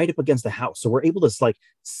right up against the house, so we're able to like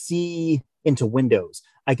see into windows.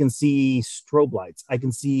 I can see strobe lights. I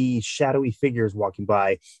can see shadowy figures walking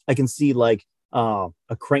by. I can see like a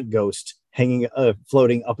crank ghost hanging,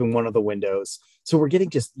 floating up in one of the windows. So we're getting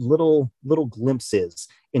just little glimpses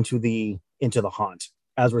into the haunt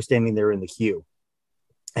as we're standing there in the queue,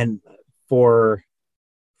 and for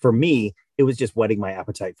me, it was just whetting my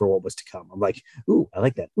appetite for what was to come. I'm like, ooh, I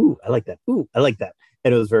like that. Ooh, I like that. Ooh, I like that.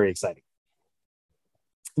 And it was very exciting.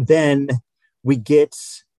 Then we get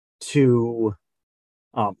to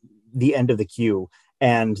the end of the queue,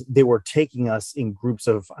 and they were taking us in groups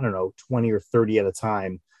of, I don't know, 20 or 30 at a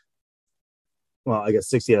time. Well, I guess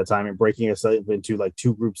 60 at a time, and breaking us up into like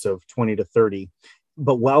two groups of 20 to 30.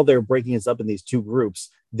 But while they're breaking us up in these two groups,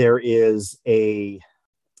 there is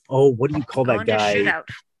what do you call that guy? Shootout.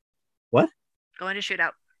 What? Going to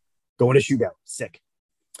shootout. Going to shootout. Sick.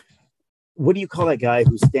 What do you call that guy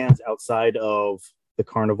who stands outside of the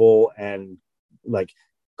carnival and like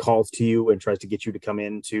calls to you and tries to get you to come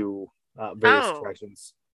into various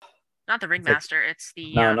attractions? Not the ringmaster. It's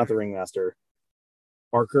the no, not the ringmaster.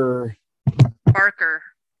 Barker.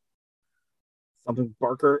 Something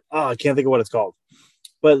Barker. Oh, I can't think of what it's called.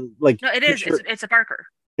 But like, no, it is. It's a Barker.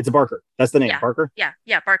 It's a Barker. That's the name. Yeah. Barker. Yeah,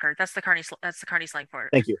 Barker. That's the carny slang for it.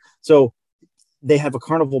 Thank you. So they have a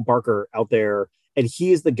carnival Barker out there, and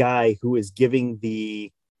he is the guy who is giving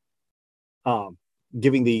the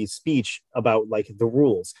speech about like the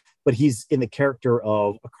rules. But he's in the character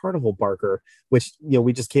of a carnival Barker, which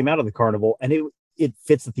we just came out of the carnival, and it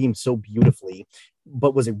fits the theme so beautifully,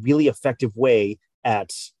 but was a really effective way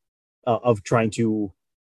at of trying to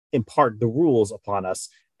impart the rules upon us.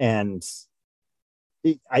 And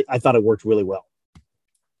I thought it worked really well.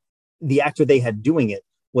 The actor they had doing it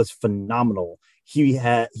was phenomenal. He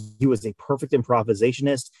was a perfect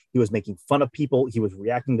improvisationist. He was making fun of people. He was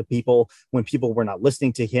reacting to people when people were not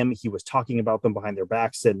listening to him. He was talking about them behind their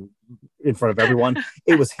backs and in front of everyone.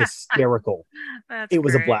 It was hysterical. It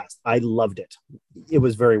was a blast. I loved it. It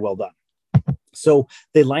was very well done. So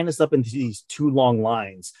they line us up into these two long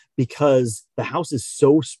lines because the house is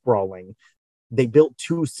so sprawling. They built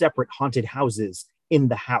two separate haunted houses in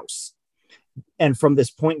the house. And from this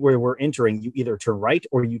point where we're entering, you either turn right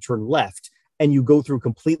or you turn left, and you go through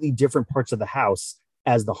completely different parts of the house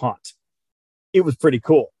as the haunt. It was pretty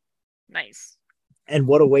cool. Nice. And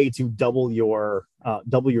what a way to double your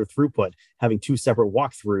throughput, having two separate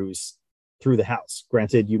walkthroughs through the house.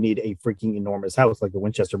 Granted, you need a freaking enormous house like the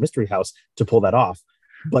Winchester Mystery House to pull that off,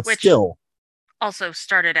 but Which still also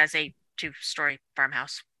started as a 2-story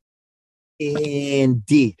farmhouse.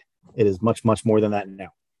 Indeed, it is much, much more than that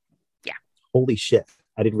now. Yeah. Holy shit.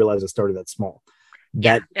 I didn't realize it started that small.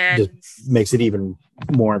 That just makes it even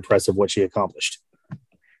more impressive what she accomplished.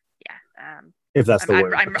 Yeah. If that's the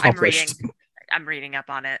word. I'm reading up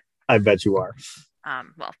on it. I bet you are.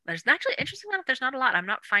 Well, there's actually, interesting enough, there's not a lot. I'm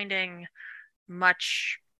not finding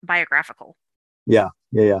much biographical. Yeah.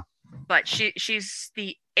 But she's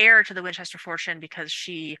the heir to the Winchester fortune because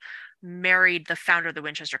she married the founder of the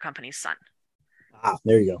Winchester Company's son.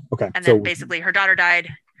 There you go. Okay. And then basically her daughter died,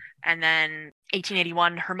 and then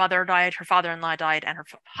 1881 her mother died, her father-in-law died, and her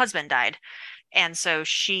husband died. And so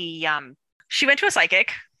she went to a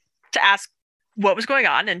psychic to ask what was going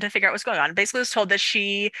on and to figure out what's going on. Basically was told that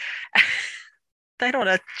she I don't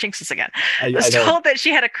want to jinx this again. I was told that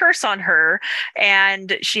she had a curse on her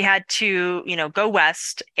and she had to, go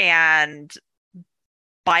west and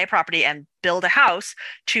buy a property and build a house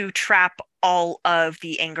to trap all of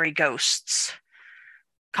the angry ghosts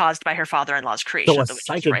caused by her father-in-law's creation. So a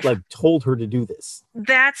psychic told her to do this.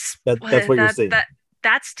 That's what you're saying.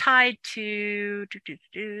 That's tied to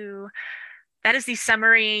that is the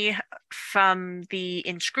summary from the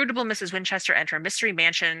Inscrutable Mrs. Winchester and Her Mystery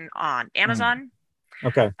Mansion on Amazon.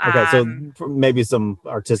 Okay. So maybe some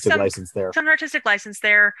artistic license there. Some artistic license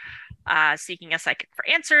there. Seeking a psychic for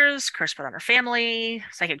answers. Curse put on her family.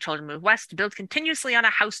 Psychic told her to move west to build continuously on a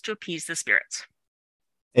house to appease the spirits.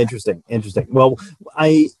 Interesting. Well,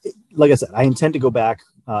 like I said, I intend to go back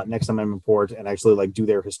next time I'm in port and actually do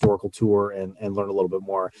their historical tour and learn a little bit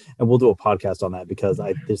more. And we'll do a podcast on that because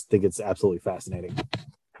I just think it's absolutely fascinating.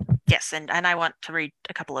 Yes, and I want to read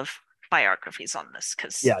a couple of biographies on this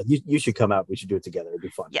because you should come out. We should do it together. It'd be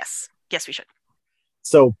fun. Yes, we should.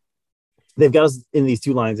 So they've got us in these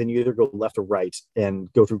two lines, and you either go left or right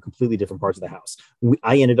and go through completely different parts of the house.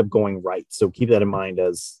 I ended up going right, so keep that in mind.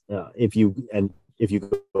 As if you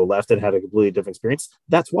go left and had a completely different experience,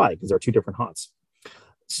 that's why, because there are two different haunts.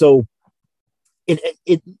 So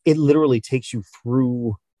it literally takes you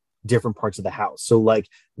through different parts of the house. So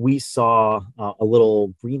we saw a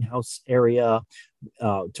little greenhouse area,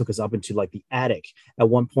 took us up into the attic. At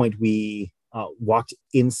one point we walked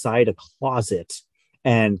inside a closet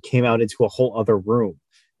and came out into a whole other room.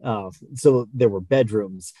 So there were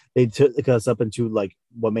bedrooms. They took us up into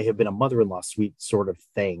what may have been a mother-in-law suite sort of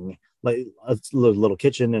thing, like a little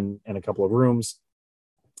kitchen and a couple of rooms.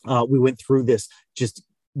 We went through this just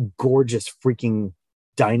gorgeous freaking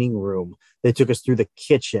dining room. They took us through the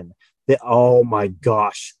kitchen. Oh my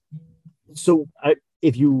gosh. So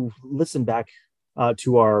if you listen back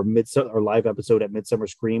to our live episode at Midsummer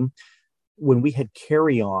Scream, when we had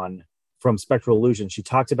Carrie on from Spectral Illusion, she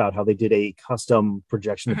talked about how they did a custom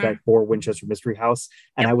projection effect for Winchester Mystery House,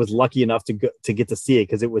 and I was lucky enough to get to see it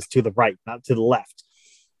because it was to the right, not to the left.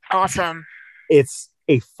 Awesome. It's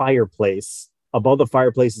a fireplace. Above the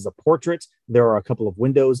fireplace is a portrait. There are a couple of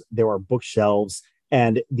windows. There are bookshelves,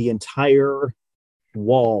 and the entire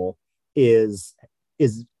wall is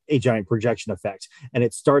a giant projection effect. And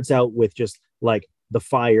it starts out with just the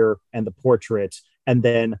fire and the portrait, and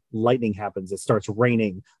then lightning happens. It starts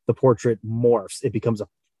raining. The portrait morphs. It becomes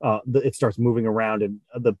it starts moving around, and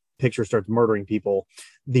the picture starts murdering people.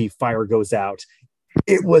 The fire goes out.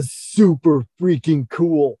 It was super freaking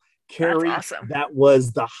cool. Carrie, that's awesome. That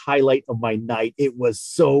was the highlight of my night. It was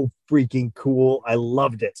so freaking cool. I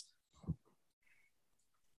loved it.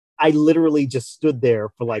 I literally just stood there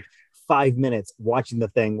for 5 minutes watching the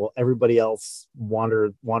thing while everybody else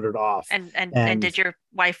wandered off. And did your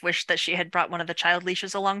wife wish that she had brought one of the child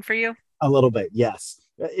leashes along for you? A little bit, yes.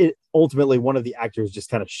 Ultimately, one of the actors just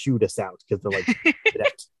kind of shooed us out because they're like,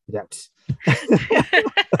 get out.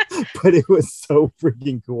 But it was so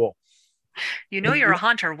freaking cool. You're a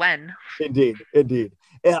haunter when. Indeed.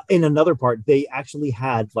 In another part, they actually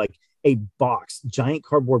had a giant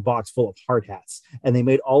cardboard box full of hard hats, and they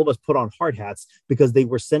made all of us put on hard hats because they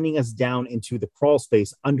were sending us down into the crawl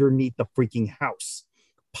space underneath the freaking house.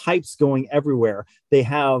 Pipes going everywhere. They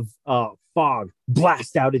have fog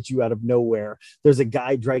blast out at you out of nowhere. There's a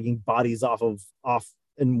guy dragging bodies off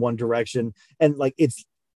in one direction, and it's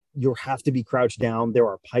you have to be crouched down. There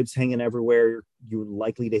are pipes hanging everywhere. You're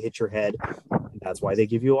likely to hit your head. That's why they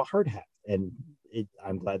give you a hard hat. And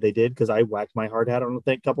I'm glad they did, because I whacked my hard hat on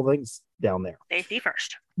a couple things down there. Safety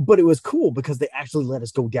first. But it was cool because they actually let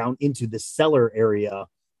us go down into the cellar area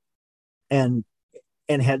and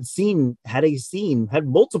had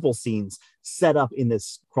multiple scenes set up in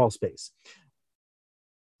this crawl space.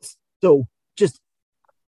 So just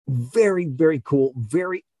very, very cool.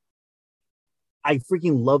 I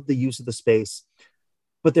freaking love the use of the space,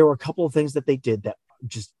 but there were a couple of things that they did that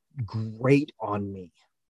just grate on me.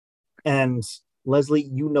 And Leslie,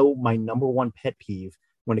 you know my number one pet peeve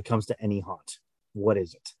when it comes to any haunt. What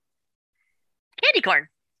is it? Candy corn.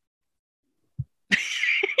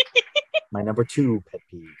 My number two pet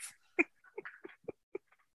peeve.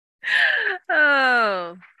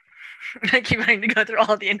 Oh, I keep having to go through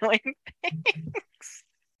all the annoying things.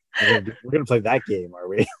 We're gonna play that game, are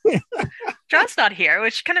we? John's not here,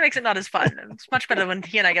 which kind of makes it not as fun. It's much better when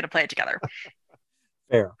he and I get to play it together.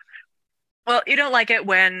 Fair. Well, you don't like it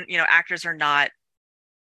when, actors are not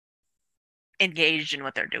engaged in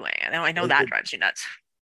what they're doing. I know that drives you nuts.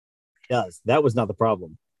 It does. That was not the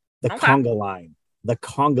problem. The conga line. The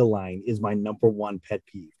conga line is my number one pet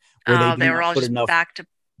peeve. They were all just back to...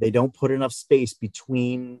 They don't put enough space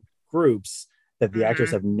between groups that the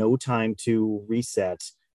actors have no time to reset,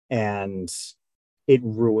 and it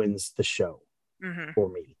ruins the show for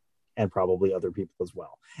me and probably other people as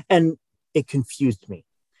well. And it confused me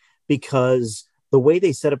because the way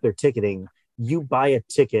they set up their ticketing, you buy a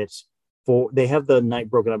ticket they have the night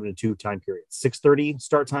broken up into two time periods, 6:30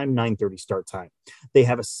 start time, 9:30 start time. They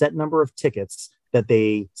have a set number of tickets that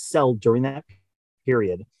they sell during that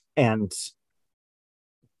period, and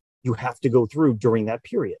you have to go through during that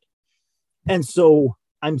period. And so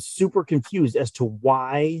I'm super confused as to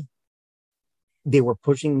why they were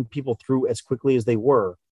pushing people through as quickly as they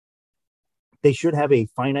were. They should have a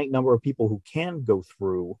finite number of people who can go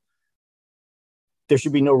through. There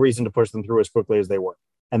should be no reason to push them through as quickly as they were.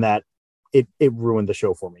 And that it ruined the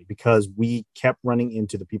show for me, because we kept running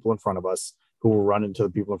into the people in front of us who were running into the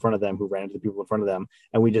people in front of them, who ran into the people in front of them.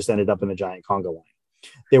 And we just ended up in a giant conga line.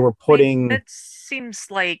 They were putting... It seems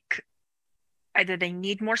like either they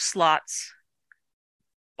need more slots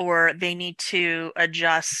or they need to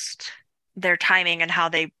adjust their timing and how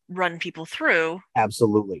they run people through.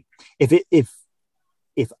 Absolutely. If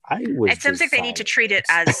I was... It seems like they need to treat it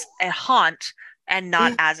as a haunt and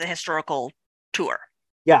not as a historical tour.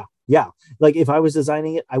 Yeah. Like if I was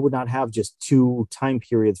designing it, I would not have just two time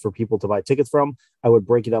periods for people to buy tickets from. I would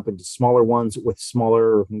break it up into smaller ones with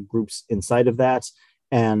smaller groups inside of that.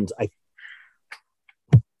 And I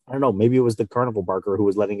don't know, maybe it was the carnival barker who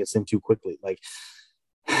was letting us in too quickly. Like,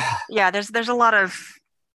 yeah, there's a lot of...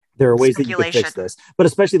 There are ways that you can fix this, but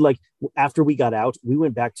especially like after we got out, we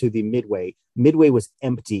went back to the Midway. Midway was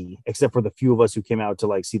empty except for the few of us who came out to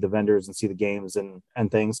like see the vendors and see the games and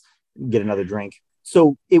things, get another drink.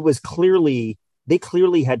 So it was they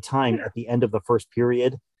clearly had time at the end of the first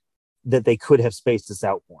period that they could have spaced us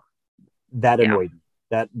out more. That annoyed me.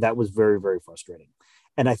 That was very, very frustrating.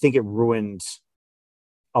 And I think it ruined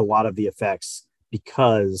a lot of the effects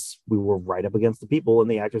because we were right up against the people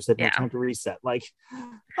and the actors had no time to reset. Like,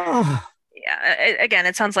 again,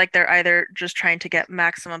 it sounds like they're either just trying to get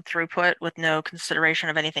maximum throughput with no consideration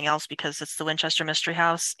of anything else because it's the Winchester Mystery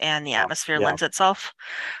House and the atmosphere lends itself.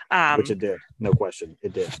 Which it did. No question.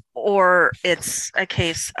 It did. Or it's a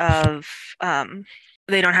case of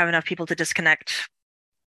they don't have enough people to disconnect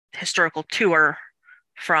historical tour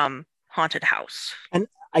from haunted house. And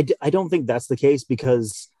I don't think that's the case,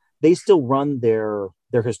 because they still run their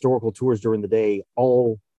historical tours during the day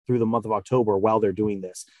all through the month of October while they're doing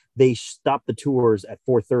this. They stop the tours at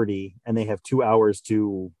 4:30 and they have 2 hours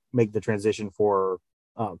to make the transition for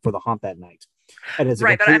the haunt that night. And it's a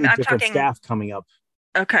completely different staff coming up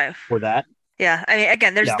for that. Yeah. I mean,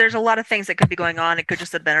 again, there's a lot of things that could be going on. It could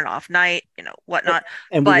just have been an off night, whatnot.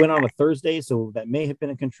 And we went on a Thursday, so that may have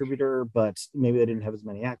been a contributor, but maybe they didn't have as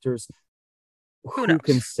many actors. Who knows?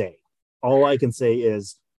 Can say? All I can say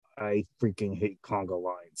is I freaking hate conga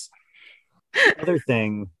lines. Other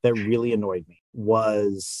thing that really annoyed me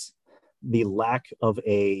was the lack of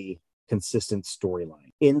a consistent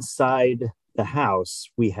storyline. Inside the house,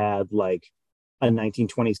 we had like a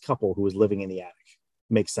 1920s couple who was living in the attic.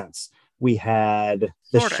 Makes sense. We had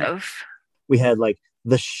we had like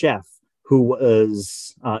the chef who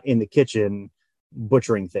was in the kitchen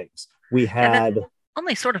butchering things. We had...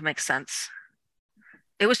 only sort of makes sense.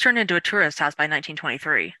 It was turned into a tourist house by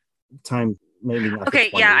 1923. Time, maybe not.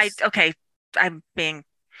 Okay, yeah, I'm being...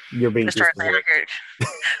 You're being historically accurate.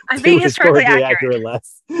 I'm being historically accurate.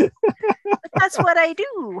 Less. That's what I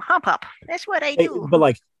do, huh, pup? That's what I do. But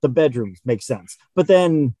like the bedrooms make sense. But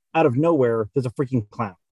then out of nowhere, there's a freaking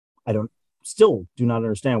clown. I don't still do not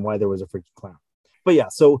understand why there was a freaking clown. But yeah,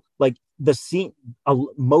 so like the scene,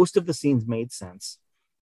 most of the scenes made sense,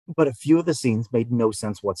 but a few of the scenes made no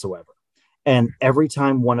sense whatsoever. And every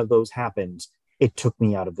time one of those happened, it took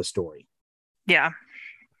me out of the story. Yeah.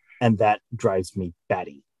 And that drives me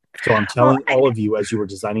batty. So I'm telling all of you, as you were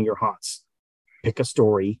designing your haunts, pick a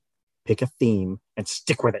story, pick a theme, and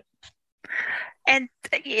stick with it. And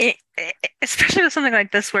especially with something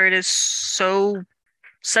like this, where it is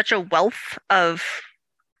such a wealth of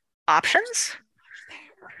options.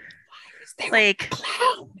 Like,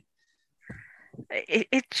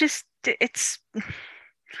 it's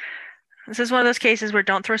this is one of those cases where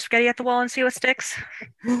don't throw spaghetti at the wall and see what sticks.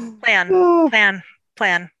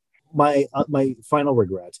 Plan. My final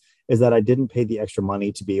regret is that I didn't pay the extra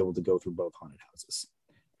money to be able to go through both haunted houses.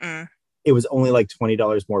 It was only like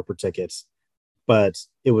 $20 more per ticket, but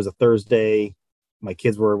it was a Thursday. My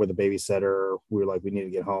kids were with a babysitter. We were like, we need to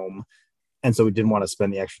get home. And so we didn't want to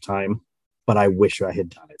spend the extra time, but I wish I had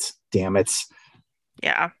done it. Damn it.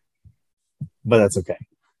 Yeah. But that's okay.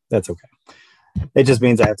 That's okay. It just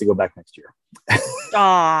means I have to go back next year.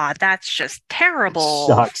 Oh, that's just terrible.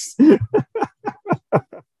 Sucks.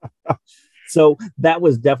 So that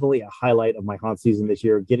was definitely a highlight of my haunt season this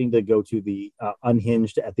year. Getting to go to the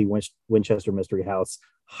Unhinged at the Winchester Mystery House.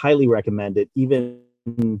 Highly recommend it. Even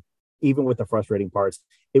with the frustrating parts,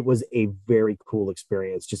 it was a very cool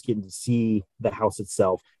experience. Just getting to see the house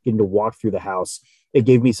itself, getting to walk through the house. It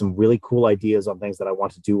gave me some really cool ideas on things that I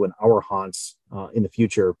want to do in our haunts in the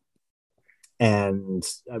future. And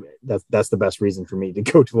I mean, that's the best reason for me to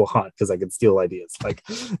go to a haunt, because I can steal ideas. Like,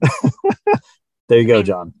 there you go,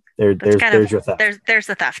 John. There's your theft. There's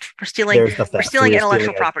the theft. We're stealing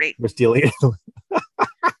intellectual property. We're stealing it.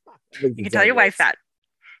 You can tell your wife that.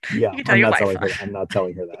 Yeah, I'm not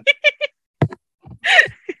telling her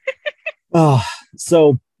that.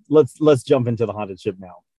 So let's jump into the haunted ship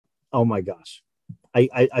now. Oh my gosh.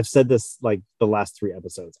 I've said this like the last 3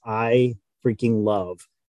 episodes. I freaking love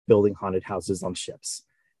building haunted houses on ships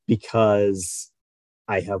because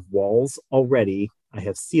I have walls already. I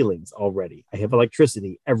have ceilings already. I have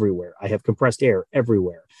electricity everywhere. I have compressed air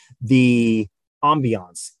everywhere. The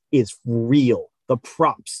ambiance is real. The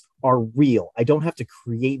props are real. I don't have to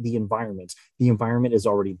create the environment. The environment is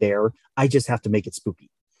already there. I just have to make it spooky.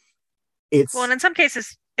 And in some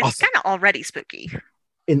cases, it's awesome. Kind of already spooky.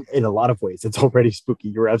 In a lot of ways, it's already spooky.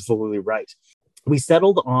 You're absolutely right. We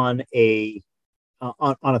settled on a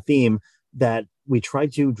theme that we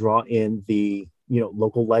tried to draw in the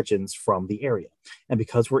local legends from the area. And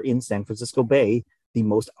because we're in San Francisco Bay, the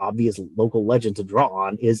most obvious local legend to draw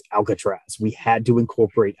on is Alcatraz. We had to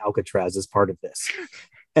incorporate Alcatraz as part of this.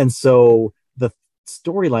 And so the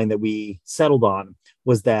storyline that we settled on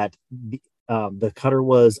was that the cutter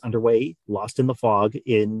was underway, lost in the fog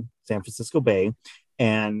in San Francisco Bay,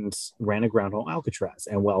 and ran aground on Alcatraz.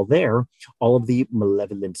 And while there, all of the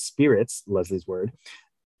malevolent spirits, Leslie's word,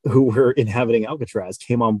 who were inhabiting Alcatraz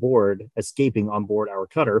came on board, escaping on board our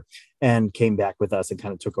cutter, and came back with us and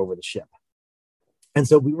kind of took over the ship. And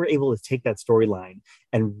so we were able to take that storyline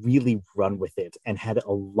and really run with it and had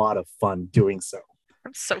a lot of fun doing so.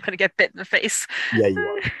 I'm so going to get bit in the face. Yeah, you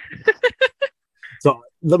are. So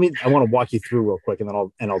I want to walk you through real quick, and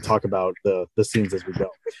then I'll talk about the scenes as we go.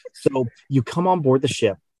 So you come on board the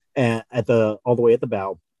ship and all the way at the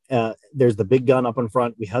bow. There's the big gun up in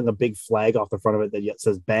front. We hung a big flag off the front of it that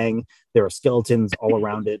says bang. There are skeletons all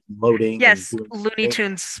around it loading. Yes, Looney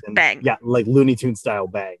Tunes bang. Yeah, like Looney Tunes style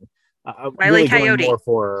bang. Wile E. Coyote. More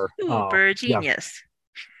for super genius.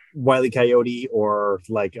 Yeah, Wile E. Coyote, or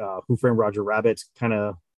like Who Framed Roger Rabbit, kind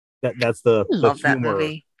of that's the humor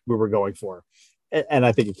we were going for. And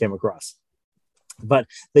I think it came across. But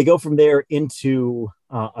they go from there into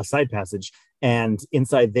a side passage, and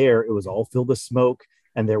inside there, it was all filled with smoke,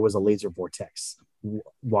 and there was a laser vortex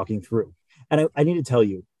walking through. And I need to tell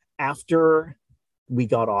you, after we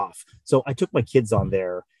got off, so I took my kids on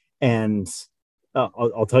there, and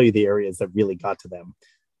I'll tell you the areas that really got to them.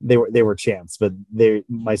 They were champs, but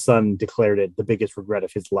my son declared it the biggest regret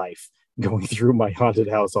of his life, going through my haunted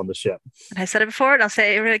house on the ship. And I said it before, and I'll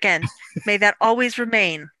say it again. May that always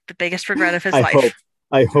remain the biggest regret of his life.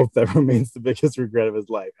 I hope that remains the biggest regret of his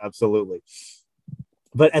life. Absolutely.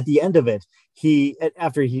 But at the end of it,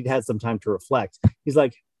 after he'd had some time to reflect, he's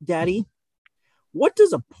like, "Daddy, what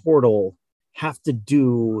does a portal have to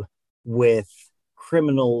do with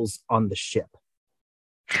criminals on the ship?"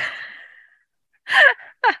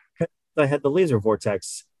 I had the laser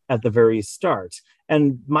vortex at the very start,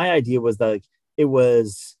 and my idea was that it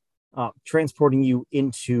was transporting you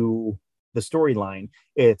into the storyline.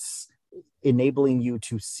 It's enabling you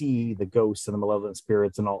to see the ghosts and the malevolent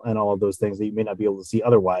spirits and all of those things that you may not be able to see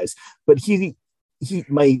otherwise. But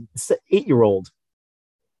my 8-year-old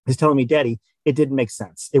is telling me, Daddy, it didn't make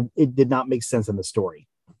sense. It did not make sense in the story.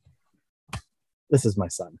 This is my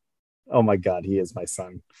son. Oh my God, he is my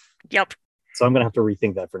son. Yep. So I'm going to have to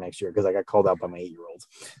rethink that for next year because I got called out by my 8-year-old.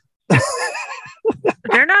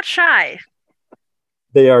 They're not shy.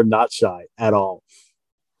 They are not shy at all.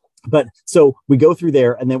 But so we go through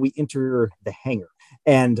there and then we enter the hangar.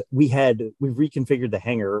 And we reconfigured the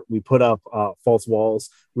hangar. We put up false walls.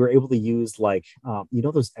 We were able to use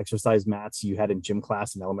those exercise mats you had in gym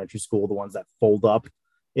class in elementary school, the ones that fold up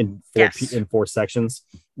in four sections.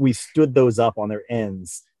 We stood those up on their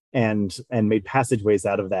ends and made passageways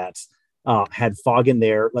out of that. Had fog in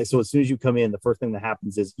there. So as soon as you come in, the first thing that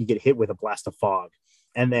happens is you get hit with a blast of fog.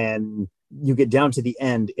 And then you get down to the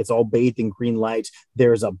end, it's all bathed in green light.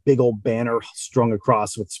 There's a big old banner strung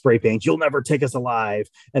across with spray paint. You'll never take us alive.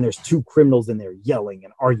 And there's 2 criminals in there yelling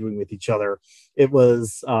and arguing with each other. It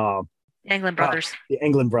was the Englund brothers. The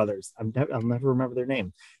Englund brothers. I'll never remember their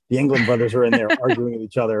name. The Englund brothers are in there arguing with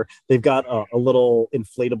each other. They've got a little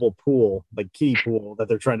inflatable pool, like kiddie pool, that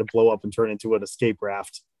they're trying to blow up and turn into an escape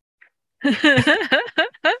raft.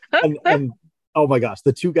 and oh my gosh,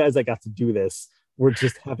 the 2 guys that got to do this were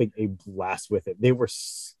just having a blast with it. They were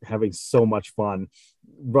having so much fun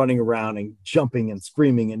running around and jumping and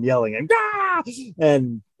screaming and yelling and ah!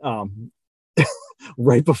 And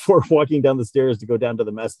right before walking down the stairs to go down to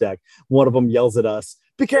the mess deck, one of them yells at us,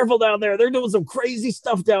 "Be careful down there. They're doing some crazy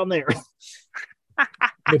stuff down there."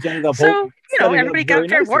 Everybody got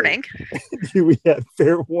fair warning. We had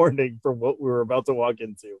fair warning for what we were about to walk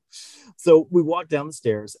into. So we walked down the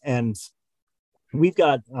stairs and we've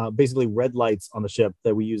got basically red lights on the ship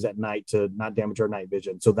that we use at night to not damage our night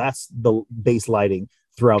vision. So that's the base lighting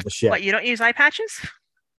throughout the ship. What, you don't use eye patches?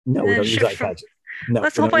 No, we don't use eye patches. No,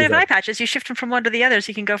 that's the whole point of eye patches. You shift them from one to the other so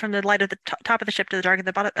you can go from the light of the top of the ship to the dark at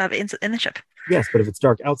the bottom in the ship. Yes, but if it's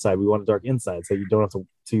dark outside, we want it dark inside so you don't have to,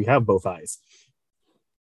 so you have both eyes.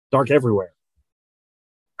 Dark everywhere.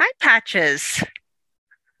 Eye patches.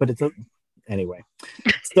 But anyway.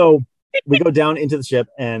 So we go down into the ship,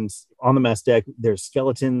 and on the mess deck, there's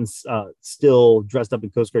skeletons still dressed up in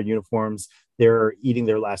Coast Guard uniforms. They're eating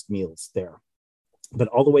their last meals there. But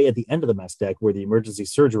all the way at the end of the mess deck, where the emergency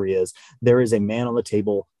surgery is, there is a man on the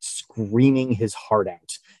table screaming his heart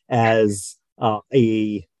out as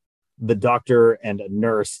the doctor and a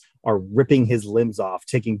nurse are ripping his limbs off,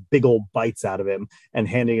 taking big old bites out of him and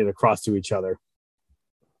handing it across to each other.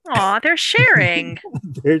 Aw, they're sharing.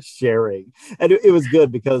 They're sharing. And it was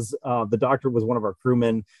good because the doctor was one of our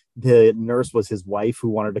crewmen. The nurse was his wife who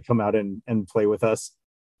wanted to come out and play with us.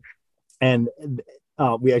 And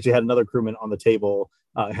we actually had another crewman on the table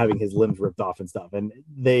having his limbs ripped off and stuff. And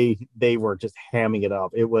they were just hamming it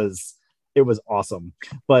up. It was awesome.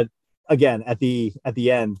 But again, at the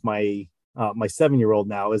end, my 7-year-old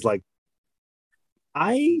now is like,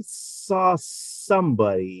 I saw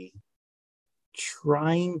somebody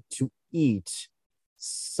trying to eat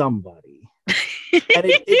somebody. And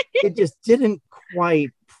it just didn't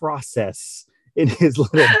quite process in his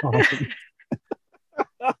little mind.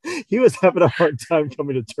 He was having a hard time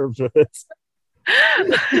coming to terms with it.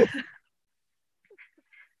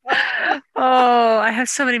 Oh, I have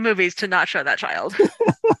so many movies to not show that child.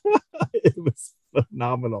 It was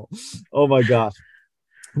phenomenal. Oh my gosh.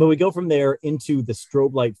 But we go from there into the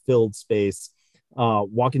strobe light filled space,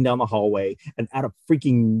 walking down the hallway, and out of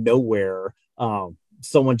freaking nowhere,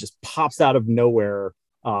 someone just pops out of nowhere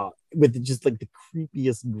with just like the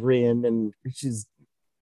creepiest grin, and she's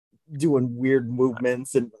doing weird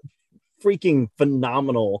movements, and freaking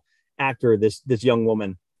phenomenal actor, this young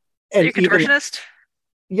woman. And you contortionist?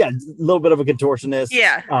 Yeah, a little bit of a contortionist.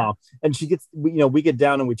 Yeah. And she gets, we get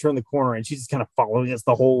down and we turn the corner, and she's just kind of following us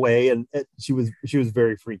the whole way, and she was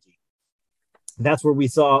very freaky. That's where we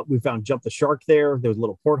found Jump the Shark there. There was a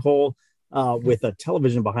little porthole with a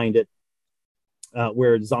television behind it,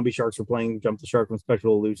 where zombie sharks were playing Jump the Shark from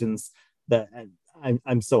Spectral Illusions. That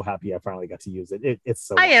I'm so happy I finally got to use it. It's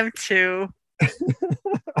so I am too. I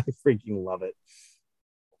freaking love it.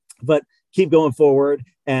 But keep going forward,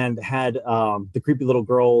 and had the creepy little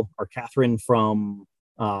girl, or Catherine from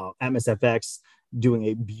Atmos FX, doing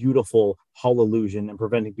a beautiful hull illusion and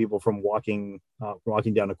preventing people from walking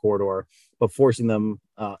down a corridor, but forcing them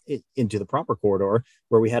into the proper corridor,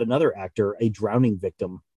 where we had another actor, a drowning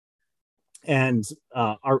victim. And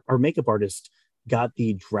our makeup artist got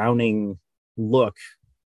the drowning look.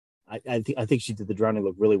 I think she did the drowning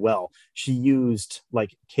look really well. She used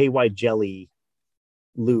like KY jelly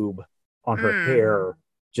lube on her hair,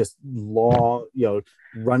 just long,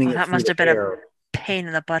 running it that through must the have been hair. a pain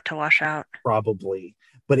in the butt to wash out. Probably,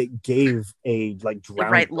 but it gave a like The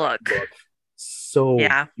drowned right look. so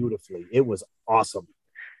beautifully. It was awesome.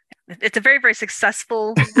 It's a very, very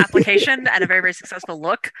successful application and a very, very successful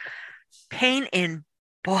look. Pain in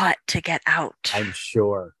butt to get out. I'm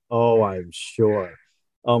sure. Oh, I'm sure.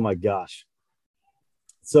 Oh my gosh.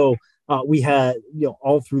 So we had,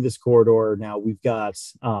 all through this corridor now, we've got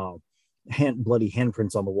bloody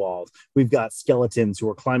handprints on the walls. We've got skeletons who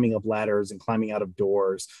are climbing up ladders and climbing out of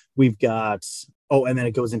doors. We've got, and then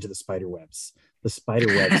it goes into the spider webs. The spider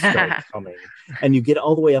webs start coming, and you get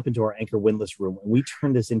all the way up into our anchor windlass room, and we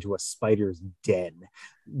turn this into a spider's den.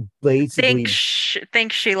 Basically,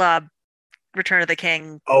 think Sheila, Return of the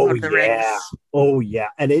King, Lord of the Rings. Oh yeah,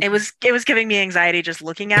 and it was giving me anxiety just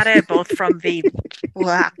looking at it, both from the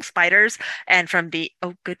black spiders and from the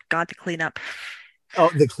good God, the cleanup. Oh,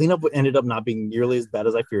 the cleanup ended up not being nearly as bad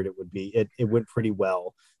as I feared it would be. It went pretty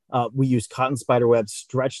well. We used cotton spider webs,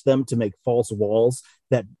 stretched them to make false walls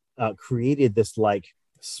that created this like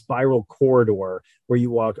spiral corridor where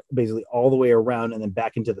you walk basically all the way around and then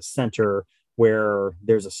back into the center where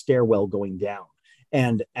there's a stairwell going down.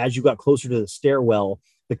 And as you got closer to the stairwell,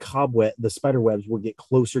 the spider webs would get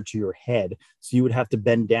closer to your head. So you would have to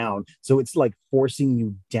bend down. So it's like forcing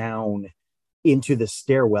you down into the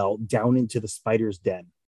stairwell, down into the spider's den.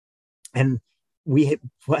 And we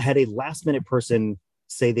had a last minute person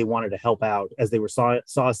say they wanted to help out as they saw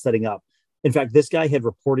us setting up. In fact, this guy had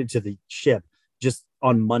reported to the ship just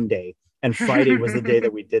on Monday, and Friday was the day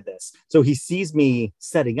that we did this. So he sees me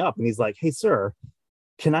setting up and he's like, "Hey, sir,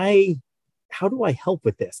 how do I help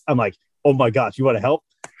with this?" I'm like, "Oh my gosh, you want to help?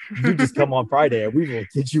 You just come on Friday and we will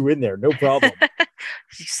get you in there. No problem."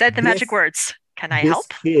 You said the magic words. Can I help?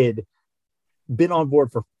 This kid been on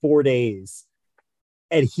board for 4 days,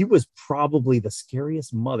 and he was probably the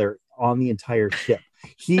scariest mother on the entire ship.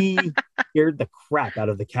 He scared the crap out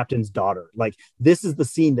of the captain's daughter. Like, this is the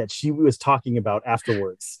scene that she was talking about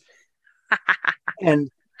afterwards. And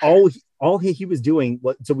all he was doing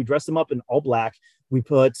was, so we dressed him up in all black. We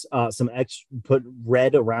put put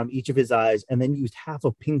red around each of his eyes, and then used half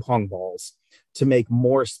of ping pong balls to make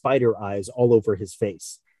more spider eyes all over his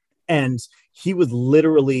face. And he was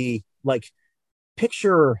literally like,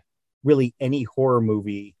 picture really any horror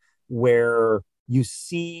movie where you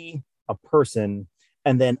see a person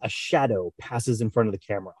and then a shadow passes in front of the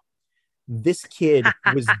camera. This kid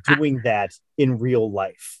was doing that in real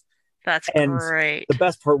life. That's great. The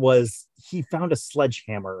best part was he found a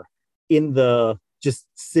sledgehammer just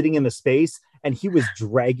sitting in the space, and he was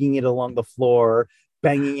dragging it along the floor,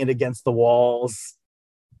 banging it against the walls.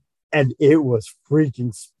 And it was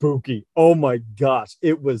freaking spooky. Oh my gosh.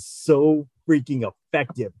 It was so freaking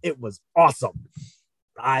effective. It was awesome.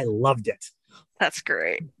 I loved it. That's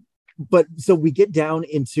great. But so we get down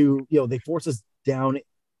into, they force us down.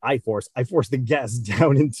 I force the guests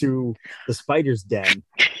down into the spider's den.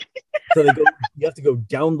 So you have to go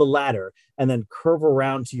down the ladder and then curve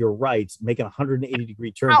around to your right, make an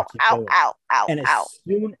 180-degree turn. Ow.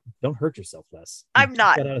 Don't hurt yourself, Les. I'm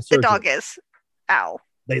not. The dog is. Ow.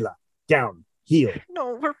 Layla, down, heel.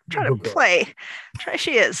 No, we're trying to play.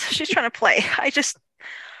 She is. She's trying to play. I just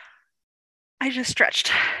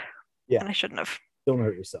stretched. Yeah. And I shouldn't have. Don't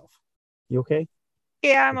hurt yourself. You okay?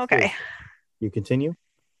 Yeah, I'm okay. You continue?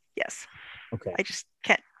 Yes. Okay. I just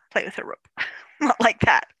can't play with her rope. Not like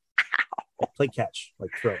that. Ow. Play catch,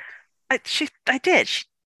 like throw it. I did. She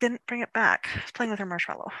didn't bring it back. I was playing with her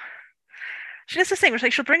marshmallow. She does this thing where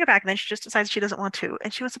she'll bring it back and then she just decides she doesn't want to,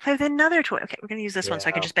 and she wants to play with another toy. Okay, we're gonna use this one so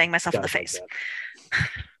I can just bang myself in the face.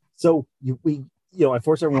 So I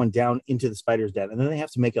force everyone down into the spider's den, and then they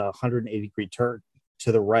have to make a 180-degree turn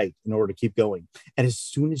to the right in order to keep going. And as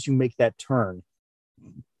soon as you make that turn,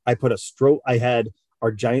 I had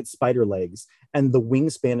our giant spider legs, and the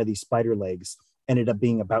wingspan of these spider legs ended up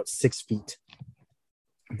being about 6 feet.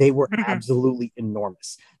 They were absolutely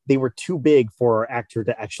enormous. They were too big for our actor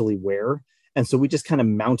to actually wear. And so we just kind of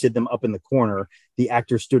mounted them up in the corner. The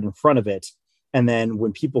actor stood in front of it. And then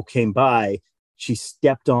when people came by, she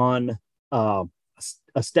stepped on a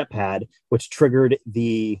step pad, which triggered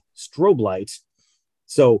the strobe light.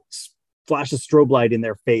 So flash a strobe light in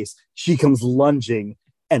their face. She comes lunging,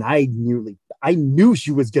 and I knew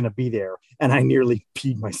she was going to be there, and I nearly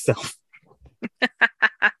peed myself.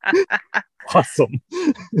 Awesome.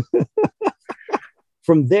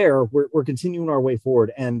 From there, we're continuing our way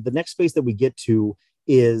forward, and the next space that we get to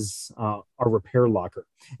is our repair locker.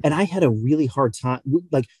 And I had a really hard time.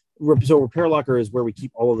 So repair locker is where we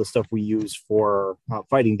keep all of the stuff we use for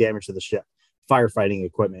fighting damage to the ship. firefighting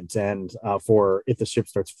equipment and for if the ship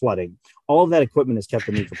starts flooding. All of that equipment is kept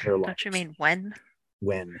beneath repair lockers. Don't you mean when?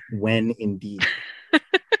 When indeed.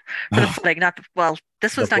 For the flooding, not the, well,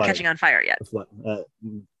 this was not catching on fire yet.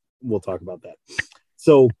 We'll talk about that.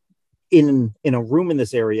 So in a room in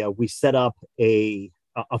this area, we set up a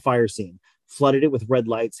fire scene, flooded it with red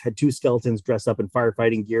lights, had two skeletons dressed up in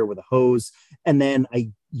firefighting gear with a hose, and then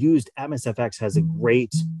I used Atmos FX has a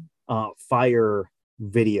great fire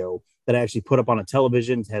video that I actually put up on a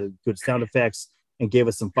television, had good sound effects, and gave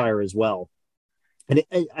us some fire as well. And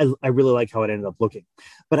I really like how it ended up looking.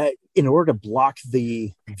 But in order to block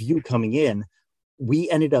the view coming in, we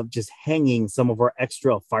ended up just hanging some of our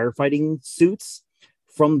extra firefighting suits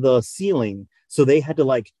from the ceiling. So they had to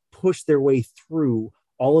like push their way through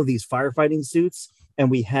all of these firefighting suits. And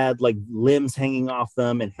we had like limbs hanging off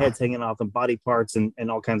them and heads hanging off them, body parts and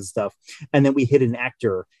all kinds of stuff. And then we hid an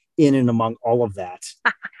actor in and among all of that.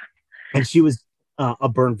 And she was a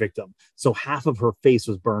burn victim. So half of her face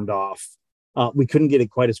was burned off. We couldn't get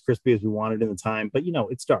it quite as crispy as we wanted in the time, but you know,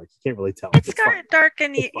 it's dark. You can't really tell. It's dark,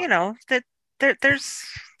 and you know that there's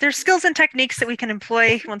skills and techniques that we can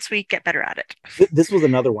employ once we get better at it. This was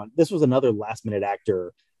another one. This was another last minute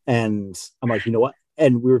actor, and I'm like, you know what?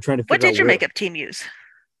 And we were trying to figure out what did your makeup team use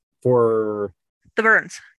for the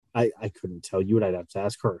burns. I couldn't tell you, and I'd have to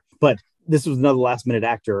ask her. But this was another last minute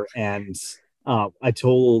actor, and I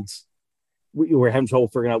told. We were having trouble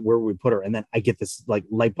figuring out where we put her, and then I get this like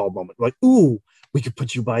light bulb moment, like, "Ooh, we could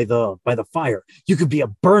put you by the fire. You could be a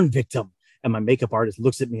burn victim." And my makeup artist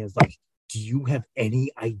looks at me and is like, "Do you have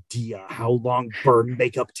any idea how long burn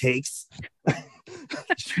makeup takes?"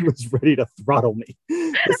 She was ready to throttle me.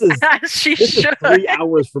 This is 3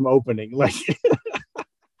 hours from opening. Like,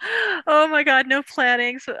 oh my god, no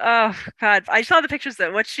planning. So, oh god, I saw the pictures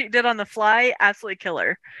though. What she did on the fly, absolutely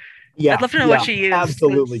killer. Yeah, I'd love to know what she used.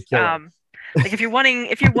 Absolutely killer. Like if you're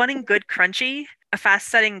wanting good crunchy, a fast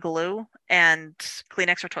setting glue and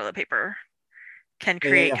Kleenex or toilet paper can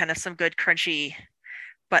create kind of some good crunchy.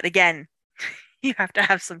 But again, you have to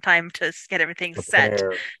have some time to get everything set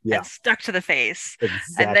and stuck to the face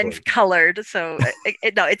and then colored. So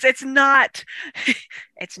it's not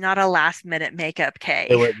a last minute makeup K.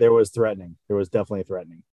 There was threatening. There was definitely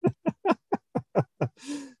threatening.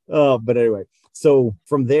 But anyway, so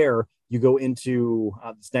from there you go into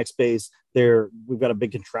this next space. There, we've got a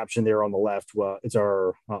big contraption there on the left. It's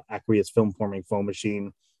our aqueous film forming foam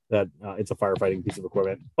machine. That it's a firefighting piece of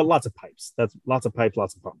equipment, but lots of pipes. That's lots of pipes,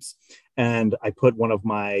 lots of pumps. And I put one of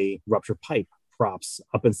my rupture pipe props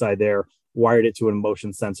up inside there, wired it to a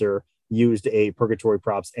motion sensor, used a Purgatory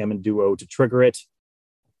Props Ammon Duo to trigger it.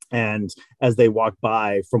 And as they walk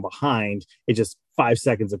by from behind, it just 5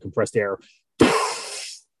 seconds of compressed air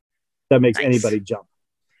that makes anybody jump.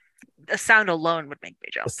 The sound alone would make me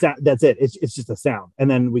jump. That's it. It's just a sound.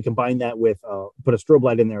 And then we combine that with put a strobe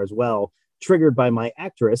light in there as well, triggered by my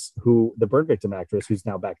actress, the burn victim actress, who's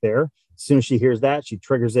now back there. As soon as she hears that, she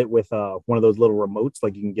triggers it with one of those little remotes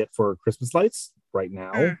like you can get for Christmas lights right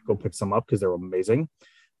now. Go pick some up because they're amazing.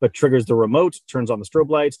 But triggers the remote, turns on the strobe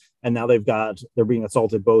lights, and now they're being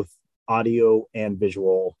assaulted both audio and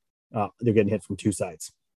visual. They're getting hit from two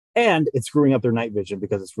sides. And it's screwing up their night vision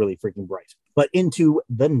because it's really freaking bright. But into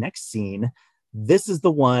the next scene, this is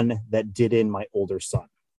the one that did in my older son.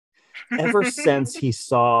 Ever since he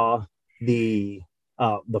saw the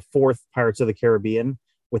fourth Pirates of the Caribbean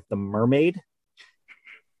with the mermaid,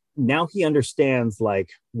 now he understands like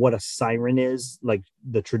what a siren is, like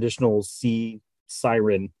the traditional sea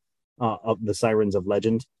siren of the sirens of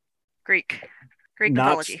legend. Greek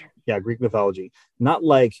mythology. Yeah, Greek mythology. Not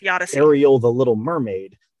like Ariel the Little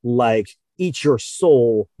Mermaid, like Eat Your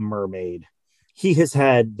Soul Mermaid. He has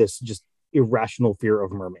had this just irrational fear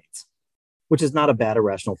of mermaids, which is not a bad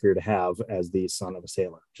irrational fear to have as the son of a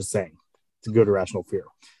sailor. Just saying. It's a good irrational fear.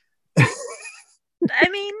 I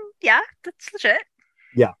mean, yeah, that's legit.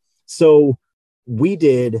 Yeah. So we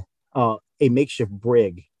did a makeshift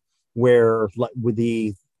brig where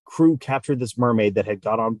the crew captured this mermaid that had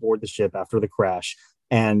got on board the ship after the crash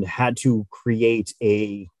and had to create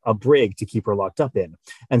a brig to keep her locked up in.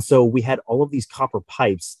 And so we had all of these copper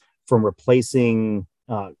pipes from replacing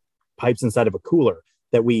pipes inside of a cooler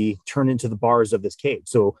that we turned into the bars of this cage.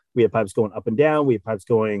 So we had pipes going up and down, we had pipes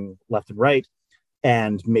going left and right,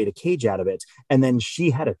 and made a cage out of it. And then she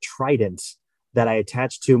had a trident that I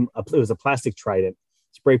attached to, it was a plastic trident,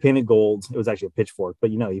 spray painted gold. It was actually a pitchfork,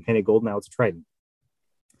 but you paint it gold, now it's a trident.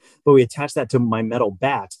 But we attached that to my metal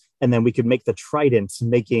bat, and then we could make the trident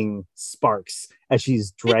making sparks as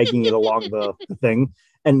she's dragging it along the thing.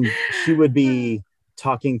 And she would be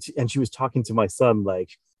talking to my son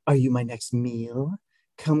like, "Are you my next meal?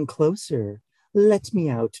 Come closer. let me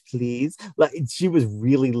out, please. Like she was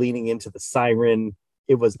really leaning into the siren.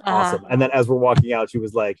 It was awesome. And then as we're walking out, she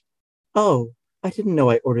was like, oh, I didn't know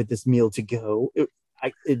I ordered this meal to go.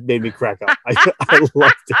 It made me crack up. I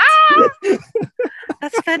loved it.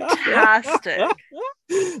 That's fantastic.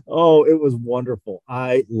 Oh, it was wonderful.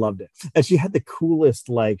 I loved it. And she had the coolest,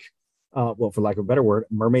 like, well, for lack of a better word,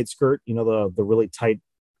 mermaid skirt. You know, the really tight,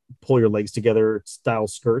 pull your legs together style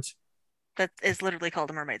skirt. That is literally called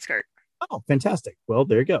a mermaid skirt. Oh, fantastic. Well,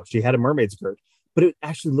 there you go. She had a mermaid skirt, but it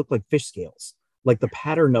actually looked like fish scales. Like the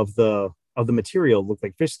pattern of the material looked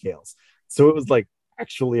like fish scales. So it was like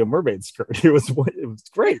actually a mermaid skirt. It was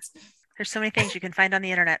great. There's so many things you can find on the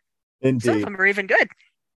internet. Indeed. Some of them are even good.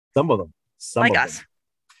 Some of them. Like us.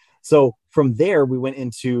 So from there, we went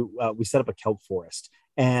into, we set up a kelp forest.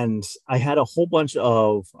 And I had a whole bunch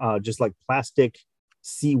of just like plastic,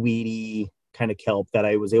 seaweedy kind of kelp that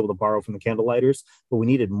I was able to borrow from the candlelighters, but we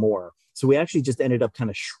needed more. So we actually just ended up kind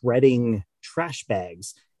of shredding trash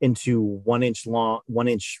bags into 1 inch long, 1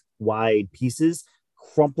 inch wide pieces,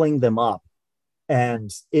 crumpling them up.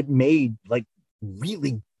 And it made like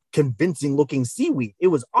really convincing looking seaweed. It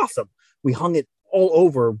was awesome. We hung it all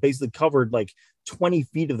over, basically covered like 20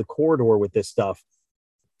 feet of the corridor with this stuff.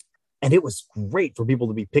 And it was great for people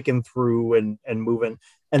to be picking through and moving.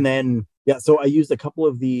 And then, yeah, so I used a couple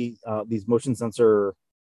of these motion sensor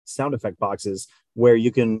sound effect boxes where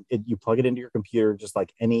you plug it into your computer, just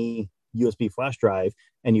like any USB flash drive,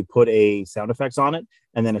 and you put a sound effects on it.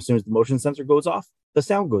 And then as soon as the motion sensor goes off, the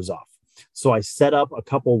sound goes off. So I set up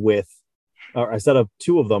I set up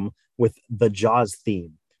 2 of them with the Jaws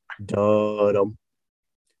theme. Da-dum,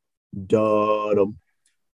 da-dum,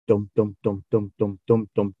 dum, dum, dum, dum, dum, dum,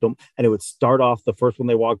 dum, dum. And it would start off, the first one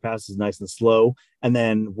they walk past is nice and slow. And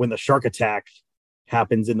then when the shark attack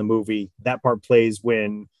happens in the movie, that part plays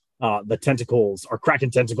when the tentacles or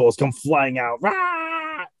Kraken tentacles come flying out.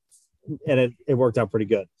 Rah! And it worked out pretty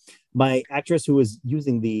good. My actress who was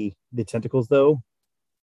using the tentacles, though,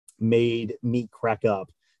 made me crack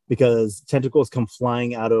up because tentacles come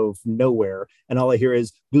flying out of nowhere, and all I hear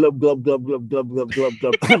is glub, glub, glub, glub, glub, glub, glub,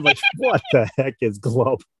 glub. I'm like, what the heck is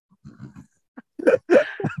glub?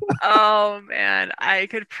 Oh man, I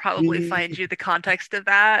could probably find you the context of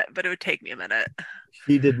that, but it would take me a minute.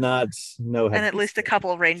 She did not know how. And at least a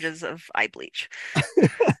couple ranges of eye bleach.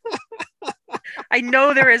 I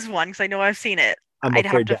know there is one because I know I've seen it. I'd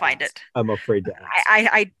have to find it. I'm afraid to ask.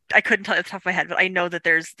 I couldn't tell you off the top of my head, but I know that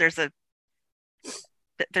there's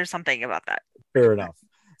something about that. Fair enough.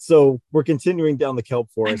 So we're continuing down the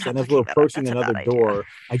kelp forest, and as we're approaching another door,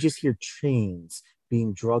 I just hear chains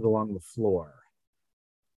being dragged along the floor.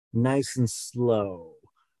 Nice and slow.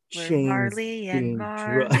 Chains Marley and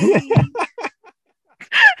Marley.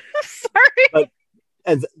 Sorry. But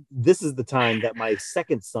and this is the time that my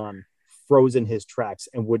second son froze in his tracks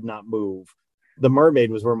and would not move. The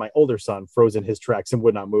mermaid was where my older son froze in his tracks and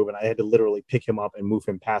would not move, and I had to literally pick him up and move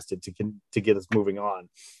him past it to get us moving on.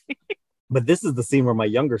 But this is the scene where my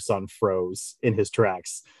younger son froze in his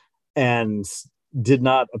tracks and did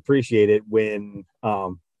not appreciate it when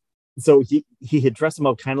so he had dressed him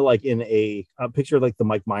up kind of like in a picture like the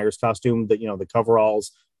Mike Myers costume, that, you know, the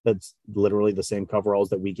coveralls, that's literally the same coveralls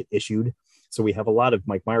that we get issued. So we have a lot of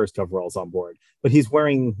Mike Myers coveralls on board, but he's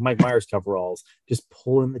wearing Mike Myers coveralls, just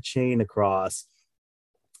pulling the chain across.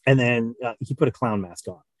 And then he put a clown mask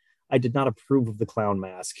on. I did not approve of the clown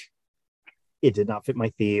mask. It did not fit my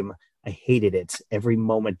theme. I hated it every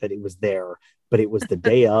moment that it was there, but it was the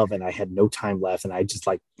day of and I had no time left. And I just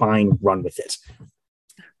like, fine, run with it.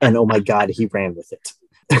 And oh my God, he ran with it.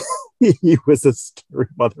 He was a scary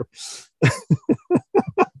mother.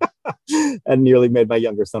 And nearly made my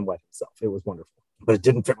younger son wet himself. It was wonderful, but it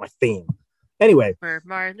didn't fit my theme. Anyway. We're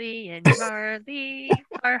Marley and Marley.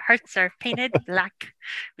 Our hearts are painted black.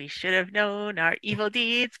 We should have known our evil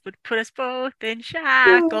deeds would put us both in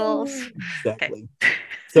shackles. Exactly. Okay.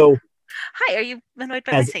 So, hi, are you annoyed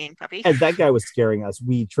by my singing, puppy? As that guy was scaring us,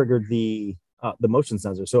 we triggered the motion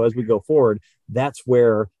sensor. So as we go forward, that's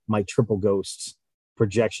where my triple ghost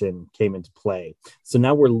projection came into play. So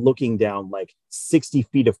now we're looking down like 60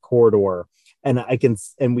 feet of corridor, and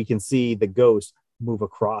we can see the ghost move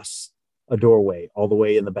across a doorway all the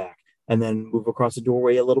way in the back, and then move across the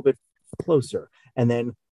doorway a little bit closer, and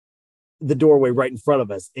then the doorway right in front of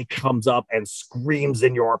us, it comes up and screams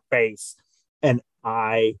in your face. And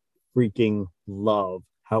I freaking love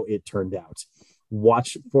how it turned out.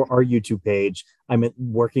 Watch for our YouTube page. I'm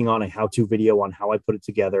working on a how-to video on how I put it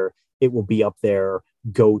together. It will be up there.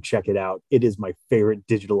 Go check it out. It is my favorite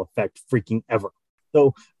digital effect freaking ever.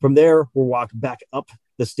 So from there, we'll walk back up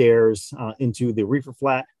the stairs into the reefer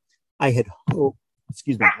flat. I had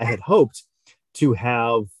hoped to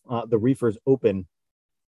have the reefers open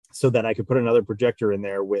so that I could put another projector in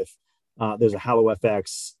there with there's a Halo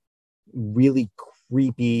FX really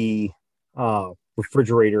creepy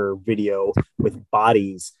refrigerator video with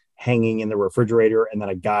bodies hanging in the refrigerator and then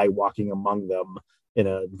a guy walking among them in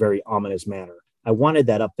a very ominous manner. I wanted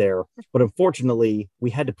that up there, but unfortunately, we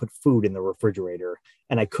had to put food in the refrigerator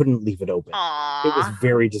and I couldn't leave it open. Aww. It was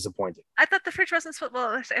very disappointing. I thought the fridge wasn't supposed.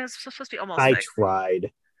 Well, it was supposed to be almost. I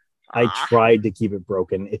tried. I tried to keep it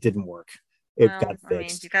broken. It didn't work. It got fixed. I mean,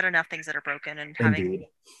 you've got enough things that are broken, and having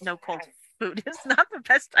no cold food is not the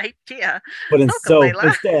best idea. But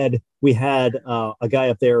instead, we had a guy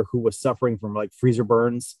up there who was suffering from like freezer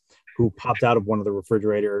burns, who popped out of one of the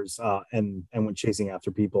refrigerators and went chasing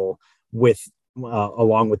after people with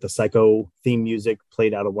along with the Psycho theme music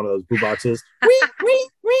played out of one of those boo boxes.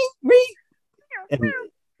 And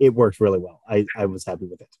it worked really well. I was happy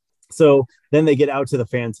with it. So then they get out to the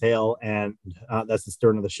fantail, and that's the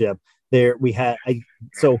stern of the ship. There we had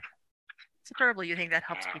so it's adorable. You think that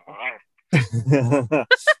helps people?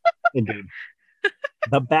 Indeed.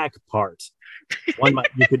 The back part.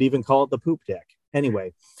 You could even call it the poop deck.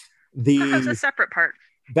 Anyway, that's a separate part.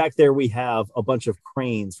 Back there we have a bunch of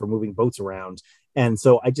cranes for moving boats around. And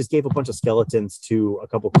so I just gave a bunch of skeletons to a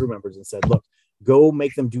couple crew members and said, look, go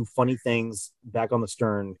make them do funny things back on the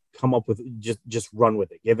stern, come up with just run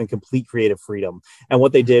with it, give them complete creative freedom. And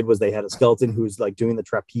what they did was they had a skeleton who's like doing the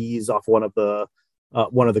trapeze off one of the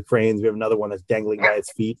cranes. We have another one that's dangling by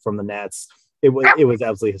its feet from the nets. It was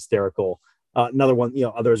absolutely hysterical. Another one,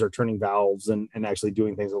 others are turning valves and actually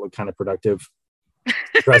doing things that look kind of productive,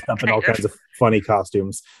 dressed up in all kinds of funny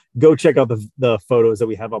costumes. Go check out the photos that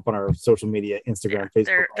we have up on our social media, Instagram,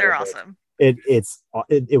 Facebook. They're awesome.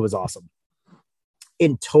 It was awesome.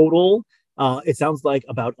 In total, it sounds like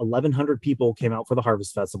about 1,100 people came out for the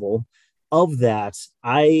Harvest Festival. Of that,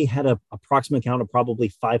 I had an approximate count of probably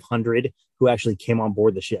 500 who actually came on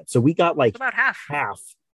board the ship. So we got like about half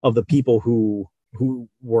of the people who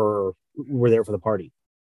were there for the party.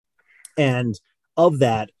 And of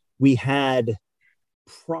that, we had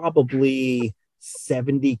probably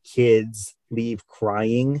 70 kids leave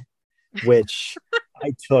crying, which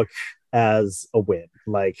I took as a win.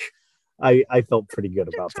 Like I felt pretty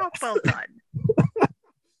good about that. Well done.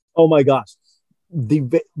 Oh my gosh.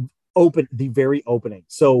 The very opening.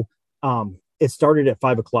 So it started at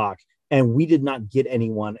 5:00 and we did not get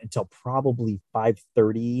anyone until probably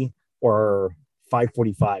 5:30 or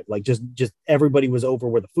 5:45. Like just everybody was over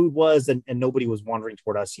where the food was and nobody was wandering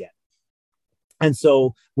toward us yet. And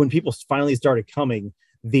so when people finally started coming,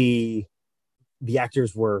 the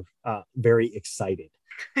actors were very excited.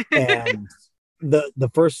 And the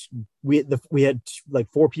first we had like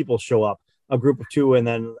 4 people show up, a group of 2, and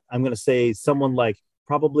then I'm going to say someone like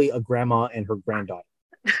probably a grandma and her granddaughter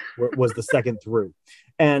was the second through.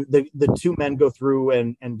 And the 2 men go through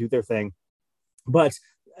and do their thing.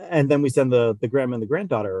 And then we send the grandma and the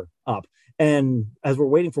granddaughter up. And as we're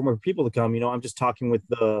waiting for more people to come, I'm just talking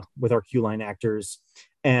with our queue line actors.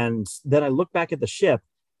 And then I look back at the ship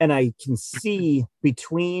and I can see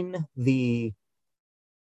between the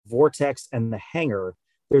vortex and the hangar,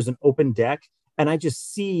 there's an open deck. And I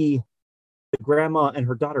just see the grandma and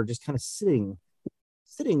her daughter just kind of sitting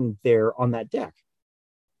there on that deck.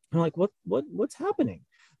 I'm like, what's happening?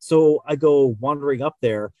 So I go wandering up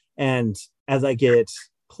there, and as I get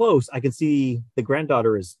close, I can see the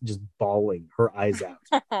granddaughter is just bawling her eyes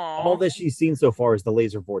out. All that she's seen so far is the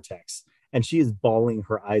laser vortex, and she is bawling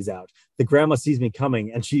her eyes out. The grandma sees me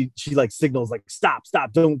coming, and she like signals like, stop,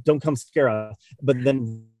 don't come scare us. But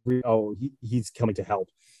then he's coming to help.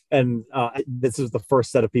 And this was the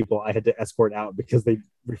first set of people I had to escort out because they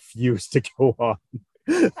refused to go on.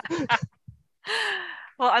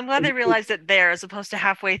 Well, I'm glad they realized it there as opposed to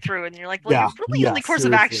halfway through. And you're like, well, your only course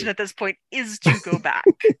of action at this point is to go back.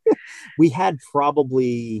 We had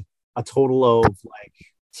probably a total of like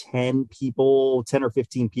 10 or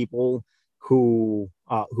 15 people who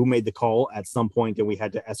made the call at some point, and we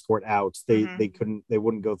had to escort out. They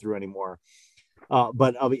wouldn't go through anymore.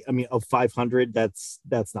 But I mean, of 500, that's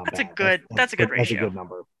not bad. That's a good ratio. That's a good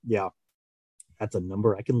number. Yeah. That's a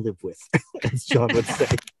number I can live with, as John would say.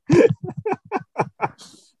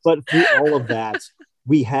 But through all of that,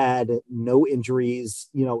 we had no injuries.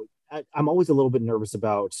 I'm always a little bit nervous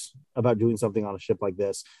about doing something on a ship like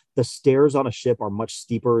this. The stairs on a ship are much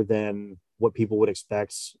steeper than what people would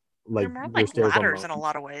expect. Like, they're more like ladders in a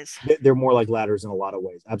lot of ways. They're more like ladders in a lot of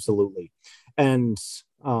ways. Absolutely. And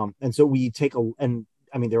so we take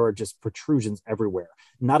there are just protrusions everywhere.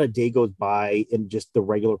 Not a day goes by in just the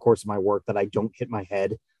regular course of my work that I don't hit my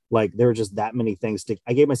head. Like, there are just that many things.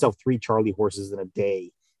 I gave myself 3 Charlie horses in a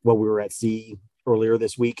day while we were at sea earlier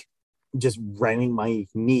this week, just ramming my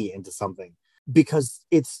knee into something, because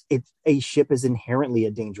it's a ship is inherently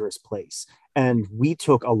a dangerous place, and we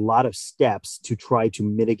took a lot of steps to try to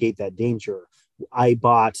mitigate that danger. I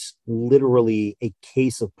bought literally a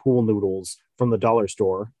case of pool noodles from the dollar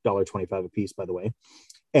store, $1.25 a piece, by the way,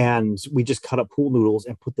 and we just cut up pool noodles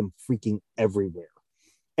and put them freaking everywhere.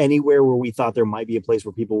 Anywhere where we thought there might be a place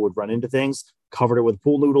where people would run into things, covered it with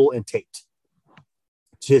pool noodle and taped,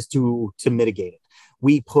 just to mitigate it.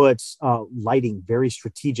 We put lighting very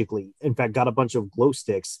strategically. In fact, got a bunch of glow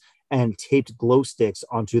sticks and taped glow sticks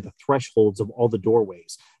onto the thresholds of all the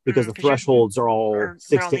doorways, because the thresholds are all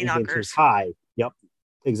 6 to 8 inches high. Yep,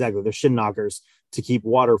 exactly. They're shin knockers to keep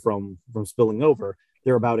water from spilling over.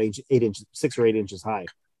 They're about 6 or 8 inches high.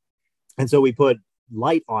 And so we put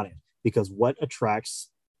light on it, because what attracts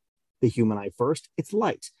the human eye first? It's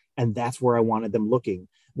light. And that's where I wanted them looking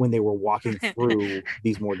when they were walking through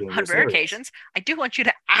these more dangerous on rare areas. occasions. I do want you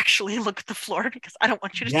to actually look at the floor, because I don't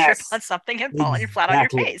want you to trip on something and fall on your flat on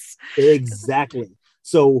your face. Exactly.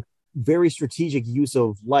 So very strategic use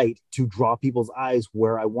of light to draw people's eyes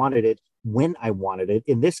where I wanted it, when I wanted it.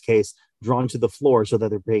 In this case, drawn to the floor so that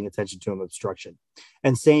they're paying attention to an obstruction.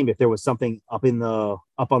 And same, if there was something up on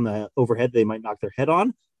the overhead they might knock their head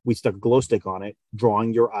on, we stuck a glow stick on it,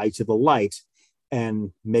 drawing your eye to the light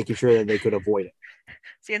and making sure that they could avoid it.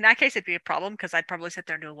 See, in that case, it'd be a problem, because I'd probably sit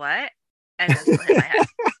there and do what? And then still hit my head.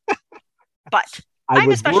 But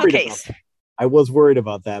I'm a special case. I was worried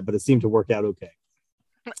about that, but it seemed to work out okay.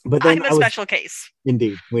 But then I'm a special case.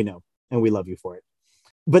 Indeed, we know, and we love you for it.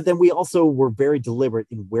 But then we also were very deliberate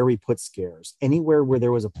in where we put scares. Anywhere where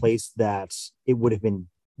there was a place that it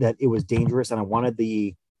was dangerous, and I wanted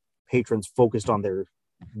the patrons focused on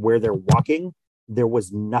where they're walking, there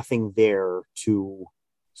was nothing there to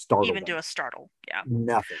startle even them. do a startle. Yeah,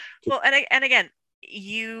 nothing. Well, and again,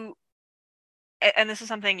 and this is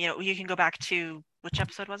something, you can go back to, which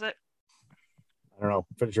episode was it? I don't know.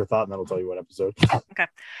 Finish your thought and then I'll tell you what episode. Okay.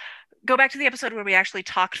 Go back to the episode where we actually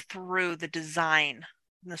talked through the design,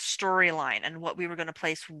 the storyline, and what we were going to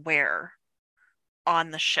place where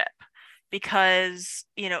on the ship, because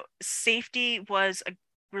safety was a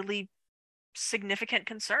really significant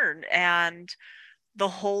concern, and the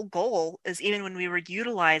whole goal is, even when we were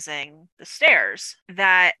utilizing the stairs,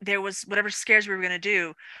 that there was whatever scares we were going to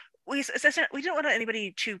do, we didn't want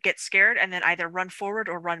anybody to get scared and then either run forward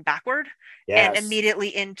or run backward, and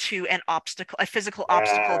immediately into a physical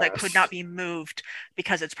obstacle that could not be moved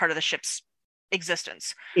because it's part of the ship's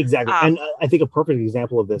existence. Exactly. And I think a perfect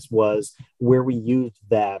example of this was where we used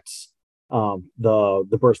that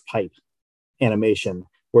the burst pipe animation,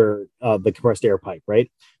 where the compressed air pipe, right?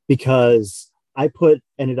 Because I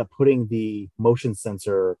ended up putting the motion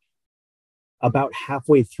sensor about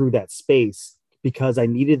halfway through that space, because I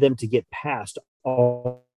needed them to get past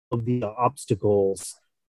all of the obstacles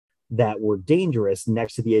that were dangerous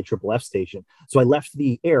next to the AFFF station. So I left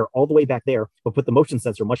the air all the way back there, but put the motion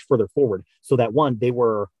sensor much further forward, so that they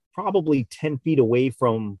were probably 10 feet away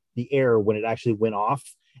from the air when it actually went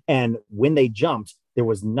off. And when they jumped, there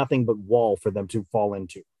was nothing but wall for them to fall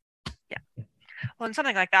into. Yeah. Well, and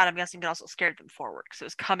something like that, I'm guessing, it also scared them forward, because it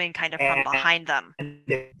was coming kind of from behind them.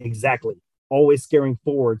 Exactly. Always scaring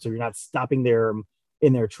forward, so you're not stopping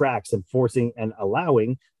in their tracks and forcing and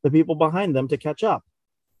allowing the people behind them to catch up.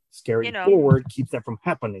 Scaring forward keeps that from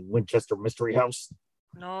happening. Winchester Mystery House.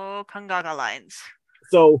 No Kangaga lines.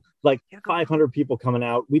 So, 500 people coming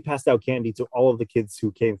out. We passed out candy to all of the kids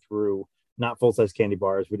who came through. Not full-size candy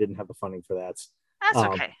bars. We didn't have the funding for that. That's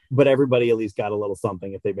okay. But everybody at least got a little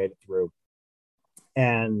something if they made it through.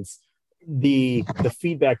 And the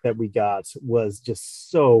feedback that we got was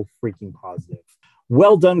just so freaking positive.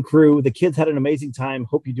 Well done, crew. The kids had an amazing time.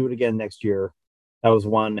 Hope you do it again next year. That was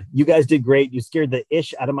one. You guys did great. You scared the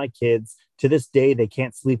ish out of my kids. To this day, they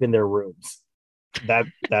can't sleep in their rooms. That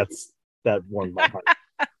warmed my heart.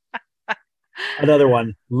 Another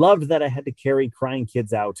one. Loved that I had to carry crying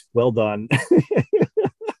kids out. Well done.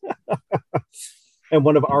 And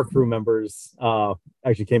one of our crew members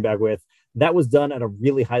actually came back with, that was done at a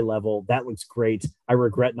really high level. That looks great. I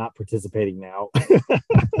regret not participating now.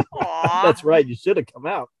 That's right. You should have come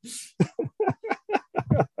out.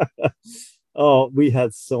 Oh, we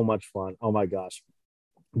had so much fun. Oh my gosh.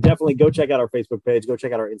 Definitely go check out our Facebook page. Go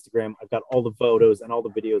check out our Instagram. I've got all the photos and all the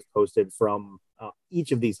videos posted from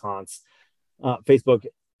each of these haunts. Facebook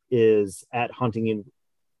is at hunting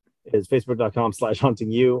is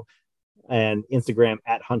facebook.com/huntingyou, and Instagram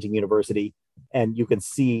at Hunting University. And you can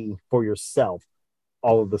see for yourself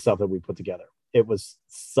all of the stuff that we put together. It was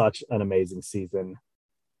such an amazing season.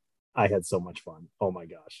 I had so much fun. Oh my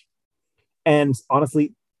gosh. And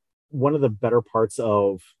honestly, one of the better parts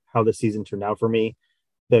of how the season turned out for me.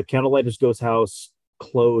 The Candlelighters Ghost House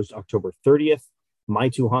closed October 30th. My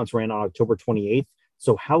two haunts ran on October 28th.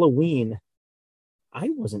 So Halloween, I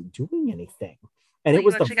wasn't doing anything. And it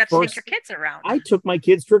was the got first. To take your kids around. I took my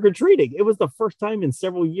kids trick or treating. It was the first time in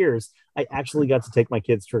several years I actually got to take my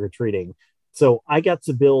kids trick or treating. So I got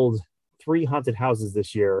to build 3 haunted houses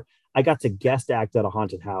this year. I got to guest act at a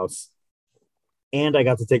haunted house, and I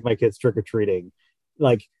got to take my kids trick or treating.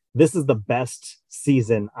 Like, this is the best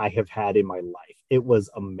season I have had in my life. It was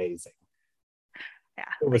amazing. Yeah,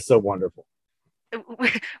 it was so wonderful.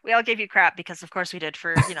 We all gave you crap because, of course, we did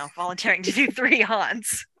for volunteering to do 3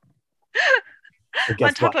 haunts.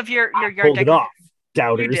 On top of your yard pulled it off,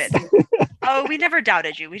 doubters. You did. Oh, we never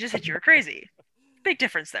doubted you. We just said you were crazy. Big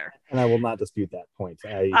difference there. And I will not dispute that point.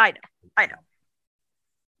 I know.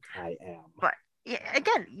 I am. But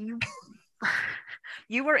again,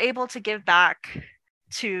 you were able to give back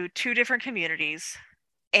to 2 different communities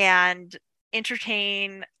and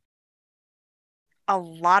entertain a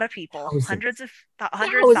lot of people,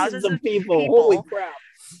 thousands of people. Holy crap.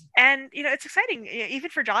 And it's exciting, even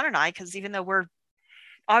for John and I, because even though we're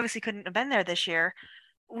obviously couldn't have been there this year,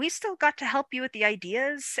 we still got to help you with the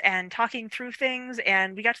ideas and talking through things,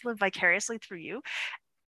 and we got to live vicariously through you.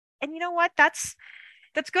 And you know what? That's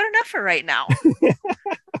good enough for right now.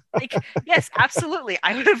 Like, yes, absolutely.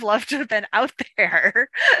 I would have loved to have been out there.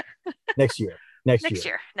 Next year.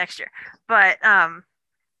 But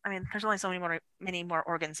there's only so many more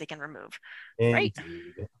organs they can remove. Indeed.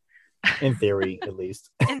 Right? In theory, at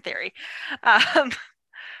least. In theory.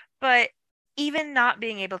 But even not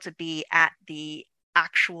being able to be at the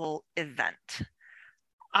actual event,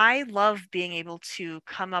 I love being able to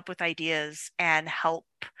come up with ideas and help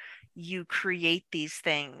you create these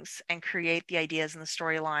things and create the ideas and the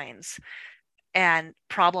storylines and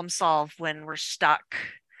problem solve when we're stuck,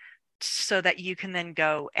 so that you can then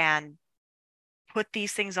go and put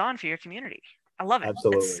these things on for your community. I love it.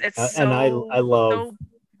 Absolutely. It's and I love so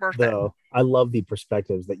worth it. I love the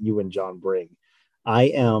perspectives that you and John bring. I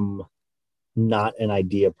am not an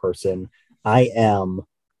idea person. I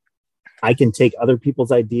can take other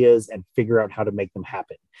people's ideas and figure out how to make them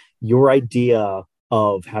happen. Your idea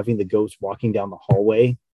of having the ghost walking down the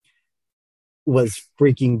hallway was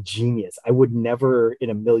freaking genius. I would never in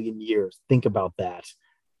a million years think about that,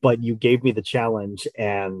 but you gave me the challenge,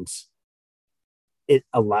 and it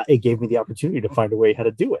gave me the opportunity to find a way how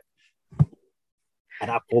to do it. And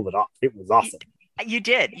I pulled it off. It was awesome. You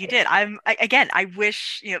did. I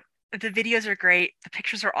wish, the videos are great. The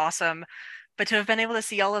pictures are awesome. But to have been able to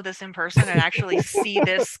see all of this in person and actually see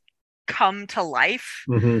this come to life.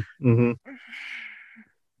 Mm-hmm, mm-hmm.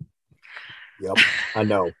 Yep, I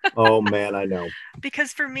know. Oh man, I know.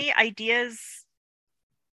 Because for me, ideas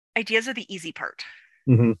are the easy part.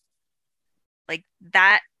 Mm-hmm. Like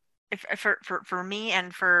that, for me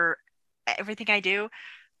and for everything I do,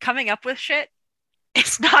 coming up with shit,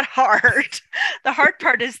 it's not hard. The hard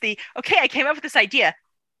part is I came up with this idea.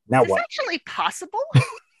 Now is what? This actually possible?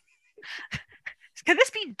 Can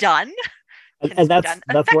this be done? And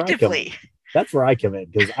that's where I come in. That's where I come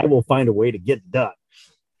in, because I will find a way to get it done.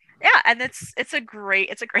 Yeah, and it's a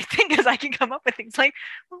great thing, because I can come up with things like,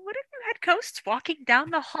 well, what if you had ghosts walking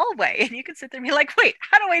down the hallway? And you can sit there and be like, wait,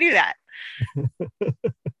 how do I do that?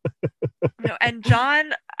 And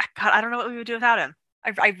John, God, I don't know what we would do without him.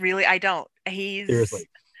 I don't. Seriously.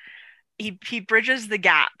 He bridges the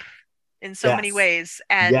gap in so many ways,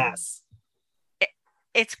 and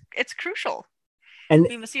it's crucial. And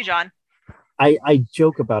we miss you, John. I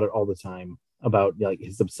joke about it all the time about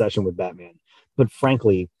his obsession with Batman, but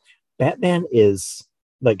frankly, Batman is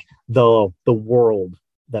the world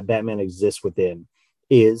that Batman exists within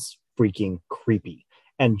is freaking creepy,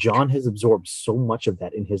 and John has absorbed so much of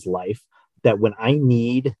that in his life that when I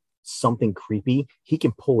need something creepy, he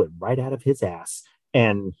can pull it right out of his ass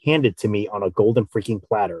and hand it to me on a golden freaking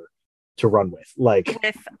platter to run with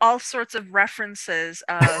all sorts of references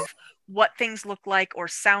of what things look like or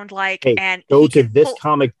sound like. Hey, and go to this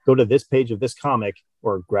comic, go to this page of this comic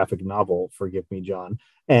or graphic novel, forgive me, John,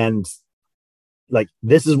 and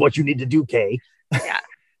this is what you need to do, Kay. Yeah.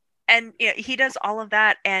 And he does all of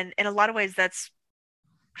that, and in a lot of ways that's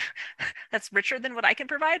richer than what I can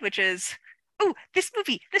provide, which is, oh, this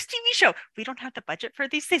movie, this TV show, we don't have the budget for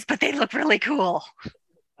these things, but they look really cool.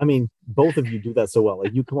 I mean, both of you do that so well.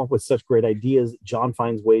 You come up with such great ideas. John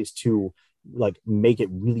finds ways to make it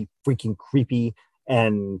really freaking creepy,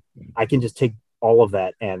 and I can just take all of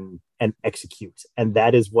that and execute. And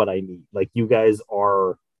that is what I need. You guys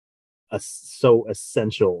are so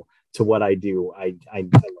essential to what I do. I love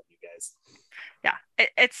you guys. Yeah,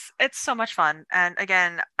 It's so much fun. And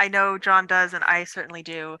again, I know John does, and I certainly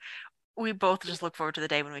do. We both just look forward to the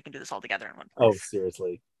day when we can do this all together in one place.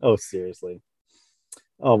 Oh, seriously.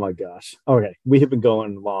 Oh my gosh. Okay, we have been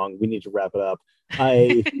going long. We need to wrap it up.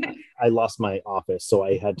 I I lost my office, so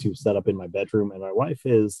I had to set up in my bedroom, and my wife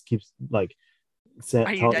keeps like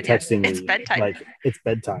texting me. It's bedtime. Like it's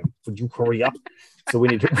bedtime. Would you hurry up? So we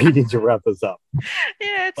need to wrap this up.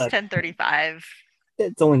 Yeah, it's 10:35.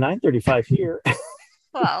 It's only 9:35 here.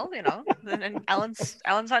 Well, and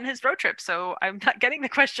Alan's on his road trip, so I'm not getting the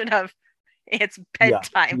question of it's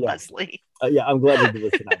bedtime, yeah. Leslie. Yeah, I'm glad we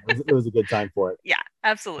did this tonight. It was a good time for it. Yeah,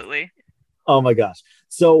 absolutely. Oh my gosh.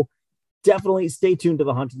 So definitely stay tuned to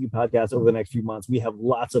the Haunting You podcast over the next few months. We have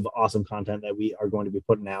lots of awesome content that we are going to be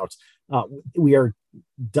putting out. We are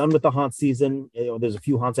done with the haunt season. There's a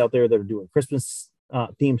few haunts out there that are doing Christmas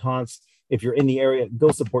themed haunts. If you're in the area,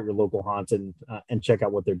 go support your local haunts and check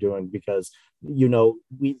out what they're doing, because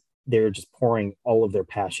they're just pouring all of their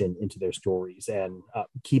passion into their stories, and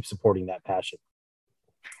keep supporting that passion.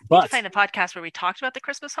 But find a podcast where we talked about the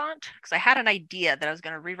Christmas haunt, because I had an idea that I was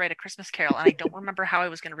going to rewrite a Christmas Carol, and I don't remember how I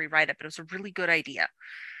was going to rewrite it, but it was a really good idea.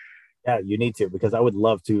 Yeah, you need to, because I would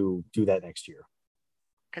love to do that next year.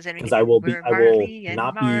 Because I'm going to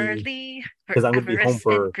be home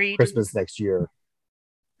for Christmas next year,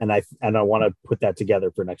 and I want to put that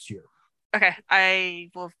together for next year. Okay, I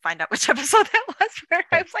will find out which episode that was where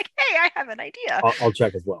I was like, hey, I have an idea. I'll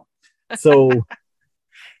check as well. So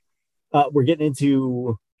we're getting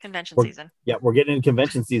into convention season. Yeah, we're getting into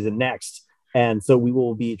convention season next. And so we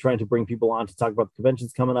will be trying to bring people on to talk about the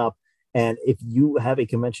conventions coming up. And if you have a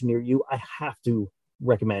convention near you, I have to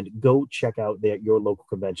recommend go check out your local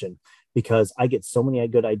convention, because I get so many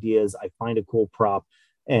good ideas. I find a cool prop,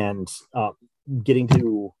 and getting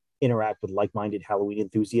to interact with like-minded Halloween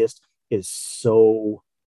enthusiasts is so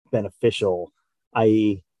beneficial.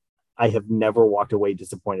 I have never walked away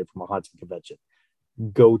disappointed from a haunting convention.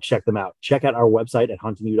 Go check them out. Check out our website at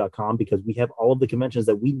hauntingyou.com, because we have all of the conventions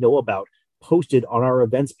that we know about posted on our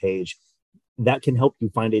events page that can help you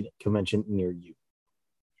find a convention near you.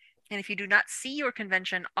 And if you do not see your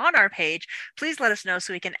convention on our page, please let us know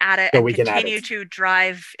so we can add it and continue to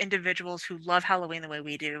drive individuals who love Halloween the way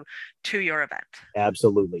we do to your event.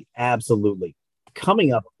 Absolutely.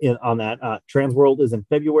 Coming up on that, Transworld is in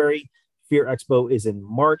February. Fear Expo is in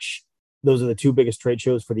March. Those are the two biggest trade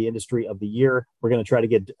shows for the industry of the year. We're going to try to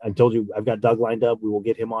get, I told you, I've got Doug lined up. We will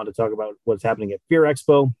get him on to talk about what's happening at Fear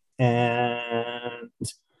Expo. And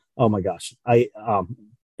oh my gosh,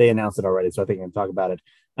 they announced it already, so I think I can talk about it.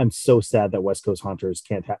 I'm so sad that West Coast Haunters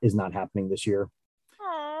is not happening this year.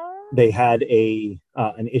 Aww. They had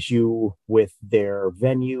an issue with their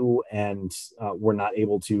venue, and were not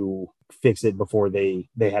able to fix it before they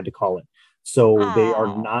had to call it. So they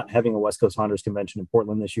are not having a West Coast Haunters convention in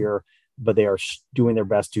Portland this year, but they are doing their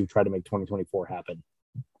best to try to make 2024 happen.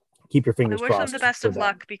 Keep your fingers crossed. I wish them the best of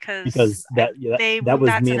luck, because that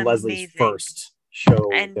was me and Leslie's first show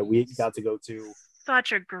that we got to go to.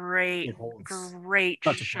 Such a great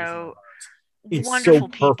show. It's wonderful so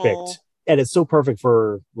perfect. People. And it's so perfect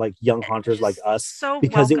for like young haunters like us, so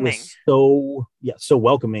because welcoming. It was so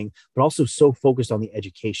welcoming, but also so focused on the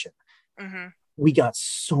education. Mm-hmm. We got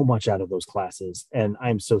so much out of those classes, and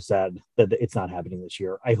I'm so sad that it's not happening this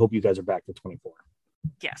year. I hope you guys are back to 24.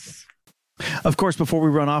 Yes. Of course, before we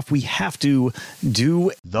run off, we have to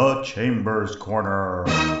do the Chambers Corner.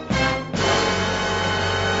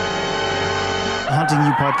 Haunting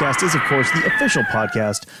You podcast is, of course, the official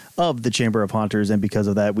podcast of the Chamber of Haunters, and because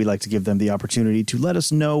of that, we like to give them the opportunity to let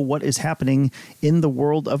us know what is happening in the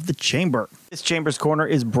world of the Chamber. This Chambers Corner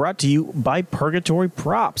is brought to you by Purgatory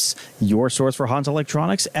Props, your source for haunt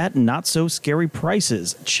electronics at not-so-scary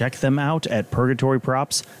prices. Check them out at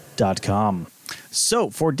purgatoryprops.com. So,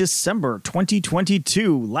 for December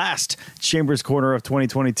 2022, last Chambers Corner of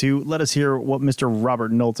 2022, let us hear what Mr.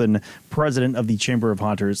 Robert Knowlton, president of the Chamber of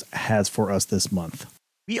Haunters, has for us this month.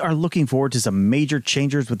 We are looking forward to some major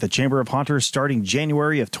changes with the Chamber of Haunters starting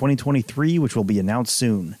January of 2023, which will be announced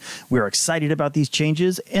soon. We are excited about these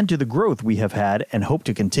changes and to the growth we have had and hope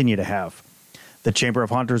to continue to have. The Chamber of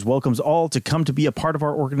Haunters welcomes all to come to be a part of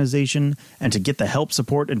our organization and to get the help,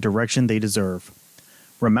 support, and direction they deserve.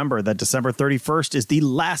 Remember that December 31st is the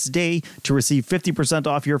last day to receive 50%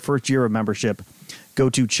 off your first year of membership.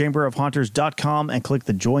 Go to chamberofhaunters.com and click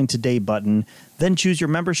the Join Today button, then choose your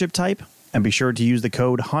membership type, and be sure to use the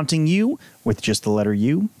code HAUNTINGYOU with just the letter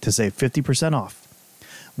U to save 50% off.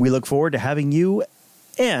 We look forward to having you,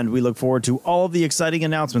 and we look forward to all of the exciting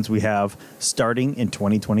announcements we have starting in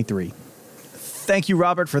 2023. Thank you,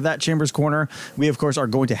 Robert, for that Chambers Corner. We, of course, are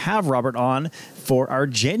going to have Robert on for our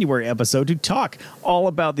January episode to talk all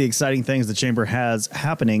about the exciting things the Chamber has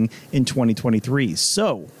happening in 2023.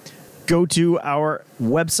 So go to our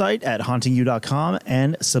website at hauntingyou.com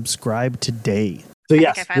and subscribe today. So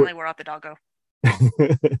yes, I finally wore out the doggo.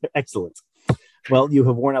 Excellent. Well, you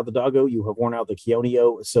have worn out the doggo, you have worn out the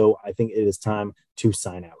Keonio, so I think it is time to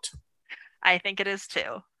sign out. I think it is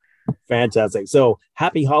too. Fantastic. So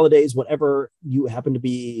happy holidays, whatever you happen to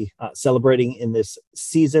be celebrating in this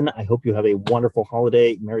season. I hope you have a wonderful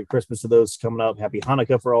holiday. Merry Christmas to those coming up. Happy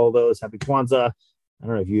Hanukkah for all of those. Happy Kwanzaa. I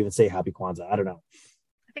don't know if you even say Happy Kwanzaa. I don't know.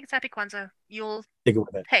 I think it's Happy Kwanzaa. You'll stick it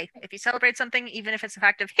with it. Hey, if you celebrate something, even if it's the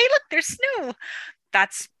fact of, hey, look, there's snow.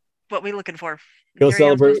 That's what we're looking for. Go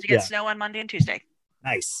celebrate. To get snow on Monday and Tuesday.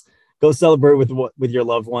 Nice. Go celebrate with your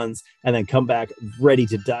loved ones, and then come back ready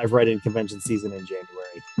to dive right into convention season in January.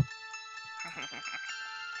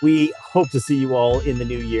 We hope to see you all in the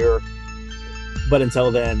new year. But until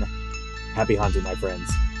then, happy haunting, my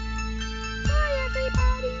friends. Bye,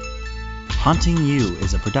 everybody. Haunting You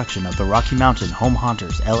is a production of the Rocky Mountain Home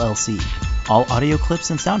Haunters, LLC. All audio clips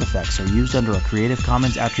and sound effects are used under a Creative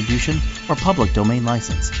Commons Attribution or Public Domain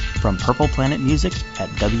license from Purple Planet Music at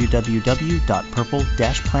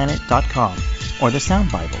www.purple-planet.com or the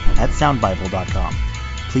Sound Bible at soundbible.com.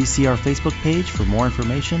 Please see our Facebook page for more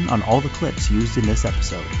information on all the clips used in this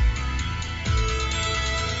episode.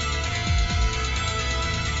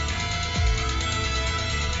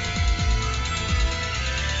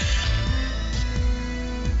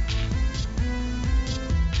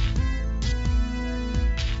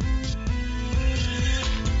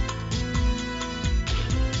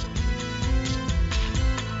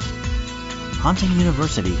 Haunting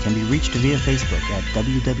University can be reached via Facebook at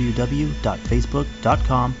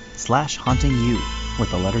www.facebook.com/hauntingu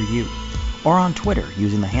with the letter U, or on Twitter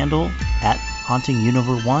using the handle at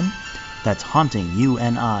HauntingUniver1. That's Haunting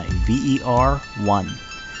UNIVER1.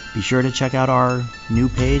 Be sure to check out our new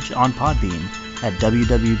page on Podbean at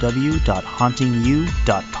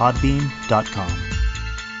www.hauntingu.podbean.com.